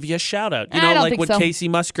and give you a shout out. You know, like when Casey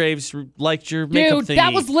Musgraves liked your makeup thingy. Dude,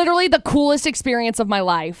 that was literally the coolest experience of my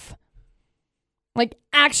life. Like,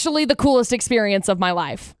 actually the coolest experience of my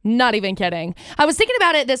life. Not even kidding. I was thinking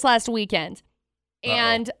about it this last weekend.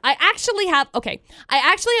 And I actually have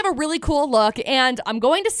a really cool look. And I'm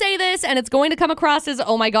going to say this, and it's going to come across as,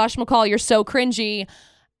 oh my gosh, McCall, you're so cringy.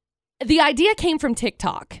 The idea came from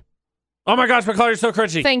TikTok. Oh my gosh, McCall, you're so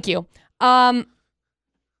cringy. Thank you.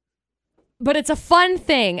 But it's a fun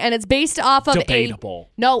thing, and it's based off of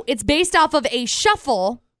it's based off of a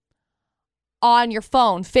shuffle on your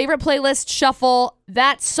phone. Favorite playlist shuffle.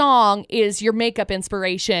 That song is your makeup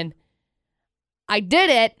inspiration. I did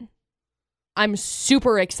it. I'm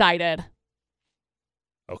super excited.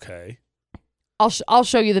 Okay. I'll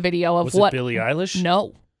show you the video of was it Billie Eilish?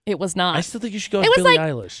 No, it was not. I still think you should go with Billie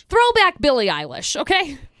Eilish. Throwback Billie Eilish,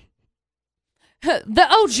 okay? The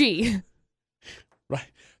OG. Right.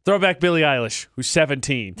 Throwback Billie Eilish, who's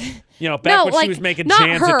 17. You know, back when she was making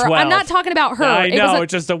jams at 12. I'm not talking about her. I know,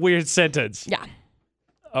 it's just a weird sentence. Yeah.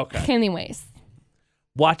 Okay. Anyways.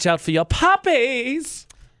 Watch out for your puppies.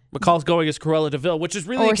 McCall's going as Cruella de Vil, which is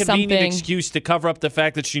really a convenient excuse to cover up the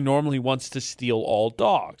fact that she normally wants to steal all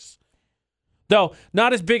dogs. Though,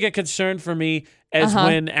 not as big a concern for me as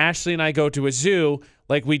when Ashley and I go to a zoo,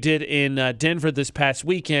 like we did in Denver this past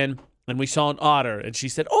weekend, and we saw an otter, and she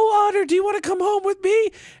said, "Oh, otter, do you want to come home with me?"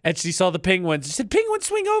 And she saw the penguins. She said, "Penguin,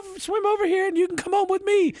 swim over here, and you can come home with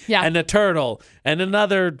me." Yeah. And a turtle, and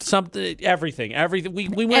another something, everything.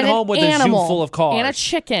 We went home with a zoo full of cars and a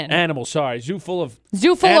chicken. Zoo full of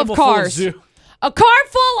cars. A car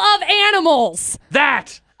full of animals.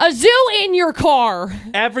 A zoo in your car.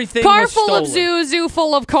 Everything car was full stolen. of zoo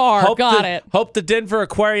full of car. Got it. Hope the Denver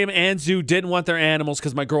Aquarium and Zoo didn't want their animals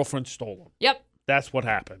because my girlfriend stole them. Yep. That's what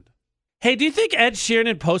happened. Hey, do you think Ed Sheeran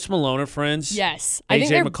and Post Malone are friends? Yes. AJ I think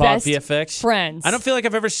they're McCall best VFX? friends. I don't feel like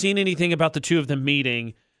I've ever seen anything about the two of them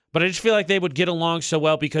meeting, but I just feel like they would get along so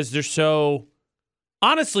well because they're so...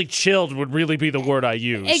 Honestly, chilled would really be the word I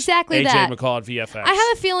use. Exactly AJ that. McCall at VFX. I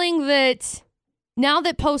have a feeling that now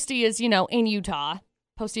that Posty is, in Utah...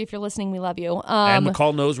 Posty, if you're listening, we love you. And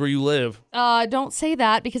McCall knows where you live. Don't say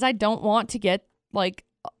that because I don't want to get,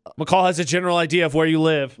 McCall has a general idea of where you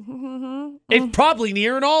live. It's probably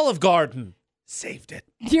near an Olive Garden. Saved it.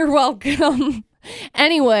 You're welcome.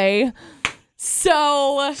 Anyway,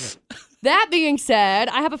 so that being said,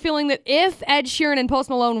 I have a feeling that if Ed Sheeran and Post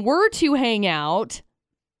Malone were to hang out,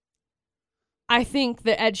 I think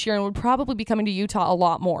that Ed Sheeran would probably be coming to Utah a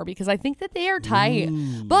lot more because I think that they are tight.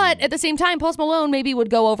 But at the same time, Post Malone maybe would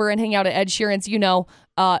go over and hang out at Ed Sheeran's,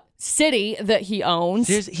 city that he owns.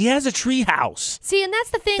 He has a tree house. See, and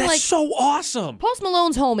that's the thing. That's so awesome. Post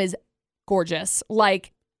Malone's home is gorgeous.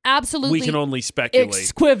 Like, absolutely. We can only speculate.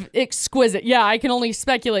 Exquisite. Yeah, I can only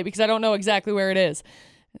speculate because I don't know exactly where it is.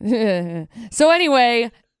 So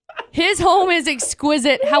anyway, his home is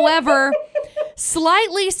exquisite. However,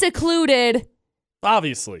 slightly secluded.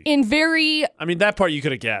 Obviously. That part you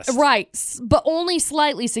could have guessed. Right. But only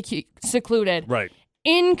slightly secluded. Right.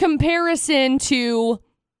 In comparison to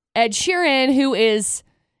Ed Sheeran, who is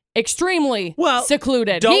extremely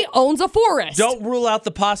secluded. He owns a forest. Don't rule out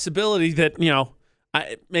the possibility that,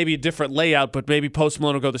 maybe a different layout, but maybe Post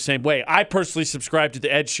Malone will go the same way. I personally subscribe to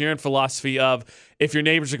the Ed Sheeran philosophy of if your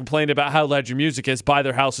neighbors are complaining about how loud your music is, buy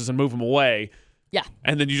their houses and move them away. Yeah.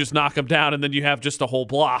 And then you just knock them down, and then you have just a whole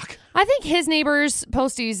block. I think his neighbors,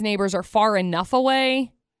 Posty's neighbors, are far enough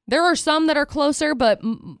away. There are some that are closer, but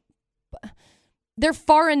they're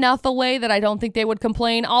far enough away that I don't think they would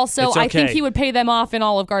complain. Also, okay. I think he would pay them off in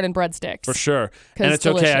Olive Garden breadsticks. For sure. And it's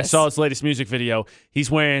delicious. Okay. I saw his latest music video.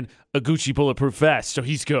 He's wearing a Gucci bulletproof vest, so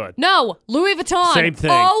he's good. No, Louis Vuitton. Same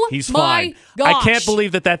thing. Oh, he's my fine. gosh. I can't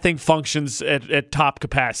believe that thing functions at top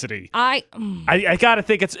capacity. I gotta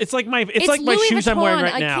think it's like my Louis shoes Vuitton. I'm wearing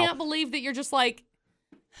right now. I can't believe that you're just like.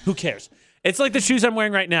 Who cares? It's like the shoes I'm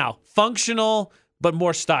wearing right now. Functional, but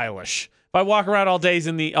more stylish. If I walk around all day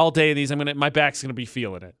in these, my back's gonna be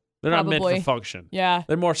feeling it. They're not meant for function. Yeah.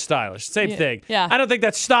 They're more stylish. Same thing. Yeah. I don't think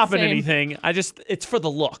that's stopping anything. It's for the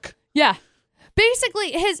look. Yeah.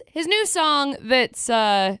 Basically, his new song that's,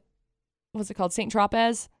 what's it called? Saint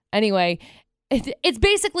Tropez? Anyway, it's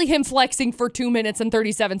basically him flexing for 2 minutes and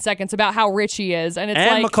 37 seconds about how rich he is. And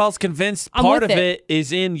McCall's convinced part of it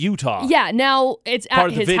is in Utah. Yeah, now it's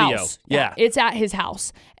at his house. Yeah. It's at his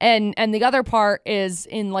house. And the other part is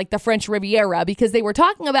in the French Riviera because they were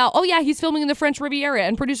talking about, he's filming in the French Riviera.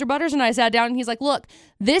 And producer Butters and I sat down and he's like, look,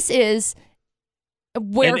 this is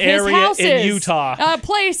where his house is. in Utah. A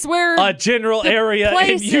place where a general area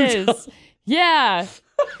in Utah. Yeah.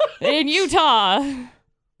 In Utah.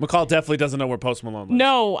 McCall definitely doesn't know where Post Malone lives.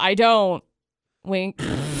 No, I don't. Wink.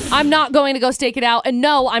 I'm not going to go stake it out. And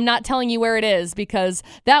no, I'm not telling you where it is because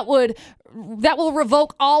that will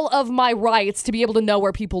revoke all of my rights to be able to know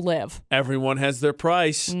where people live. Everyone has their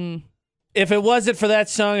price. If it wasn't for that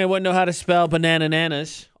song, I wouldn't know how to spell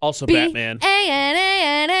banananas. Also Batman.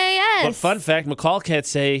 B-A-N-A-N-A-S. But fun fact, McCall can't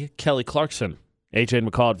say Kelly Clarkson. AJ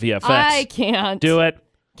McCall at VFX. I can't. Do it.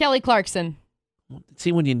 Kelly Clarkson.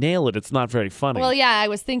 See, when you nail it, it's not very funny. Well, yeah, I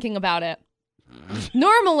was thinking about it.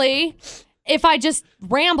 Normally, if I just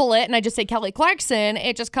ramble it and I just say Kelly Clarkson,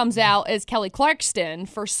 it just comes out as Kelly Clarkston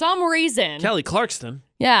for some reason. Kelly Clarkson?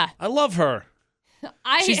 Yeah. I love her.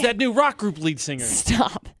 She's that new rock group lead singer.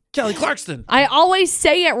 Stop. Kelly Clarkson. I always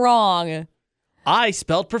say it wrong. I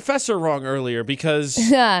spelled professor wrong earlier because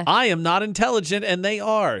I am not intelligent and they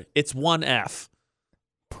are. It's one F.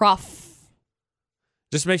 Prof.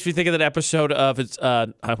 Just makes me think of that episode of I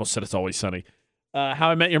almost said It's Always Sunny. How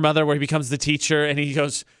I Met Your Mother, where he becomes the teacher and he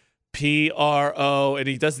goes P-R-O and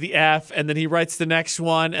he does the F and then he writes the next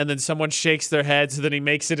one and then someone shakes their head so then he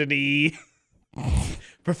makes it an E.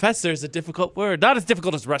 Professor is a difficult word. Not as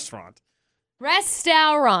difficult as restaurant.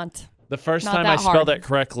 Restaurant. The first time I spelled that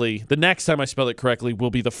correctly, the next time I spell it correctly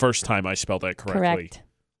will be the first time I spell that correctly. Correct.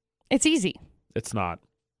 It's easy. It's not.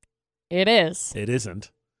 It is. It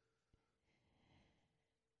isn't.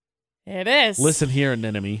 It is. Listen here,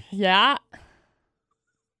 anemone. Yeah.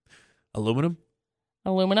 Aluminum?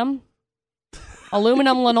 Aluminum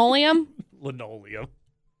linoleum? Linoleum.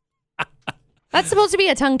 That's supposed to be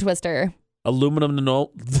a tongue twister. Aluminum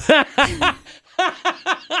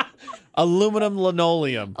Aluminum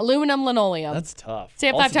linoleum. Aluminum linoleum. That's tough. Say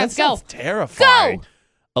it 5 times. That sounds terrifying.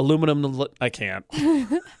 Go. I can't.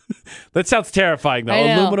 That sounds terrifying, though.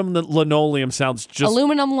 Aluminum linoleum sounds just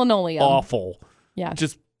aluminum linoleum. Awful. Yeah.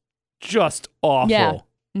 Just awful. Yeah.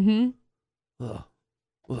 Mm-hmm.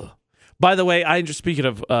 Ugh. By the way, I just speaking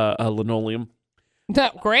of linoleum.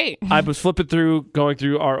 Great. I was going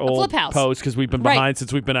through our old posts because we've been behind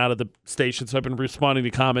since we've been out of the station, so I've been responding to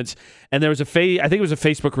comments. And there was I think it was a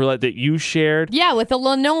Facebook roulette that you shared. Yeah, with the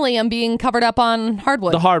linoleum being covered up on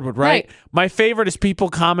hardwood. The hardwood, right? My favorite is people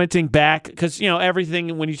commenting back because,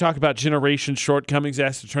 everything when you talk about generation shortcomings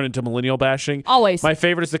has to turn into millennial bashing. Always. My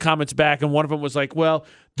favorite is the comments back, and one of them was like, well,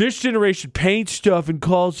 this generation paints stuff and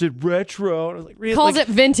calls it retro. And I was like, really? Calls it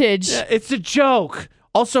vintage. It's a joke.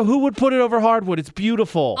 Also, who would put it over hardwood? It's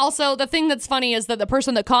beautiful. Also, the thing that's funny is that the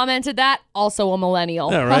person that commented that, also a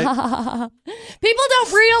millennial. Yeah, right? People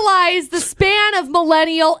don't realize the span of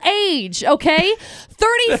millennial age, okay?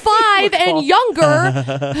 35 and younger.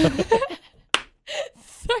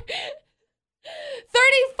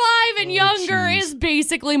 35 and younger is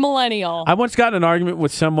basically millennial. I once got in an argument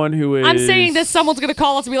with someone who is... I'm saying this, someone's going to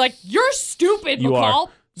call us and be like, you're stupid, you McCall.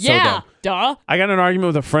 Are. Yeah, so duh. I got in an argument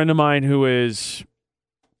with a friend of mine who is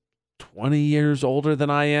 20 years older than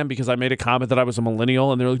I am because I made a comment that I was a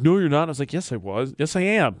millennial, and they're like, no, you're not. I was like, yes, I was. Yes, I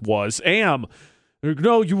am. Am. They're like,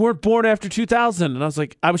 no, you weren't born after 2000. And I was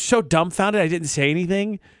like, I was so dumbfounded I didn't say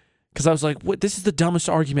anything because I was like, what? This is the dumbest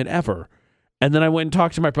argument ever. And then I went and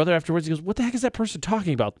talked to my brother afterwards. He goes, what the heck is that person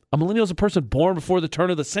talking about? A millennial is a person born before the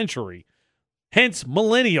turn of the century. Hence,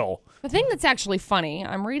 millennial. The thing that's actually funny,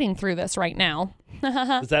 I'm reading through this right now.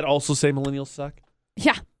 Does that also say millennials suck?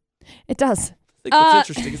 Yeah, it does. I think what's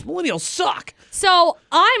interesting is millennials suck. So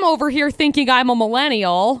I'm over here thinking I'm a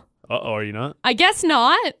millennial. Uh-oh, are you not? I guess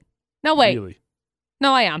not. No, wait. Really?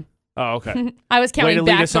 No, I am. Oh, okay. I was counting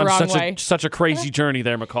back the wrong way. Such a crazy journey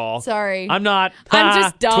there, McCall. Sorry. I'm not. I'm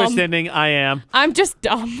just dumb. Twist ending, I am. I'm just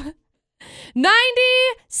dumb.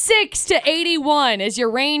 96 to 81 is your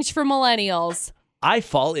range for millennials. I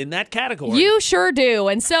fall in that category. You sure do,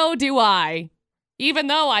 and so do I. Even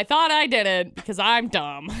though I thought I didn't, because I'm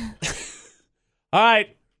dumb. All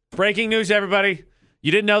right. Breaking news, everybody.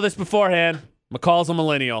 You didn't know this beforehand. McCall's a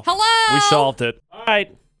millennial. Hello! We solved it.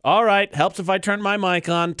 All right. Helps if I turn my mic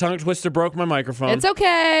on. Tongue twister broke my microphone. It's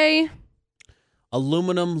okay.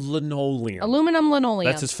 Aluminum linoleum. Aluminum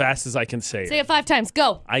linoleum. That's as fast as I can say it. Say it 5 times.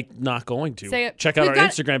 Go. I'm not going to. Say it. Check out our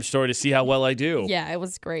Instagram story to see how well I do. Yeah, it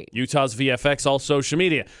was great. Utah's VFX, all social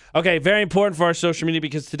media. Okay, very important for our social media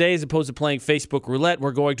because today, as opposed to playing Facebook roulette,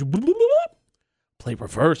 we're going to play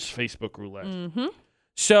reverse Facebook roulette. Mm-hmm.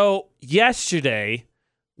 So yesterday,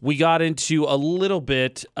 we got into a little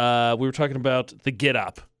bit, we were talking about the Get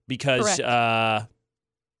Up because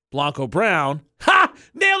Blanco Brown,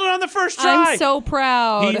 nailed it on the first try. I'm so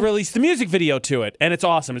proud. He released the music video to it, and it's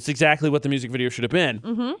awesome. It's exactly what the music video should have been.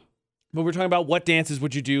 Mm-hmm. But we're talking about what dances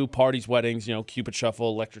would you do, parties, weddings, Cupid Shuffle,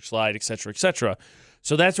 electric slide, etc., etc.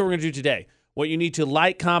 So that's what we're going to do today. What you need to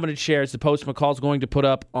like, comment, and share is the post McCall's going to put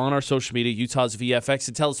up on our social media, Utah's VFX,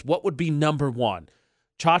 and tell us what would be number one.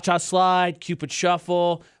 Cha-cha slide, Cupid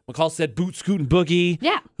Shuffle. McCall said boot, scoot, and boogie.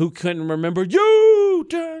 Yeah. Who couldn't remember you?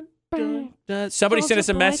 Dun, dun, dun. Somebody sent us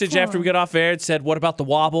a message after we got off air and said, what about the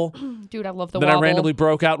wobble? Dude, I love the then wobble. Then I randomly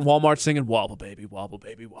broke out in Walmart singing, wobble, baby, wobble,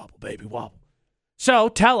 baby, wobble, baby, wobble. So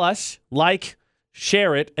tell us, like,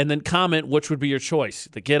 share it, and then comment which would be your choice.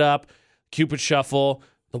 The Get Up, Cupid Shuffle,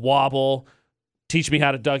 the wobble, Teach Me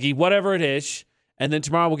How to Dougie, whatever it is. And then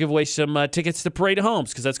tomorrow we'll give away some tickets to Parade of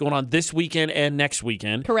Homes because that's going on this weekend and next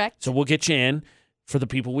weekend. Correct. So we'll get you in for the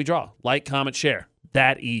people we draw. Like, comment, share.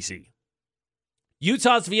 That easy.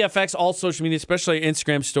 Utah's VFX, all social media, especially our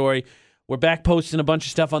Instagram story. We're back posting a bunch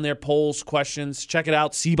of stuff on there, polls, questions. Check it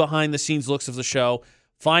out. See behind-the-scenes looks of the show.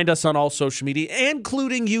 Find us on all social media,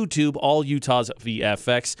 including YouTube, all Utah's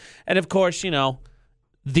VFX. And, of course,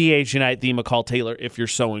 the AJ Knight, the McCall Taylor, if you're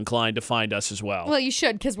so inclined to find us as well. Well, you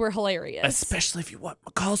should, because we're hilarious. Especially if you want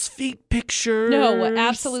McCall's feet pictures. No,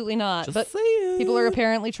 absolutely not. Just but saying. People are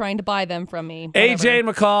apparently trying to buy them from me. AJ and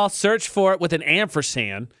McCall, search for it with an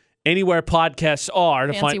ampersand anywhere podcasts are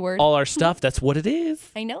to find all our stuff. That's what it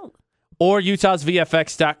is. I know. Or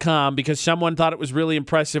utahsvfx.com, because someone thought it was really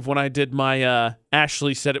impressive when I did my,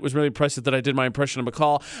 Ashley said it was really impressive that I did my impression of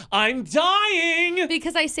McCall. I'm dying!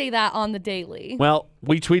 Because I say that on the daily. Well,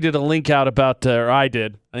 we tweeted a link out about, or I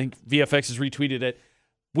did. I think VFX has retweeted it.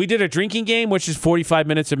 We did a drinking game, which is 45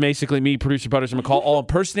 minutes of basically me, producer Butters, and McCall all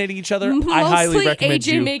impersonating each other. Mostly I highly recommend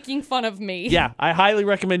AJ making fun of me. Yeah, I highly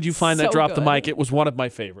recommend you find that Drop the Mic. It was one of my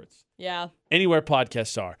favorites. Yeah. Anywhere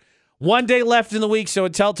podcasts are. One day left in the week, so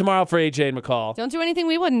until tomorrow for AJ and McCall. Don't do anything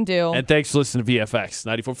we wouldn't do. And thanks for listening to VFX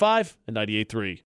 94.5 and 98.3.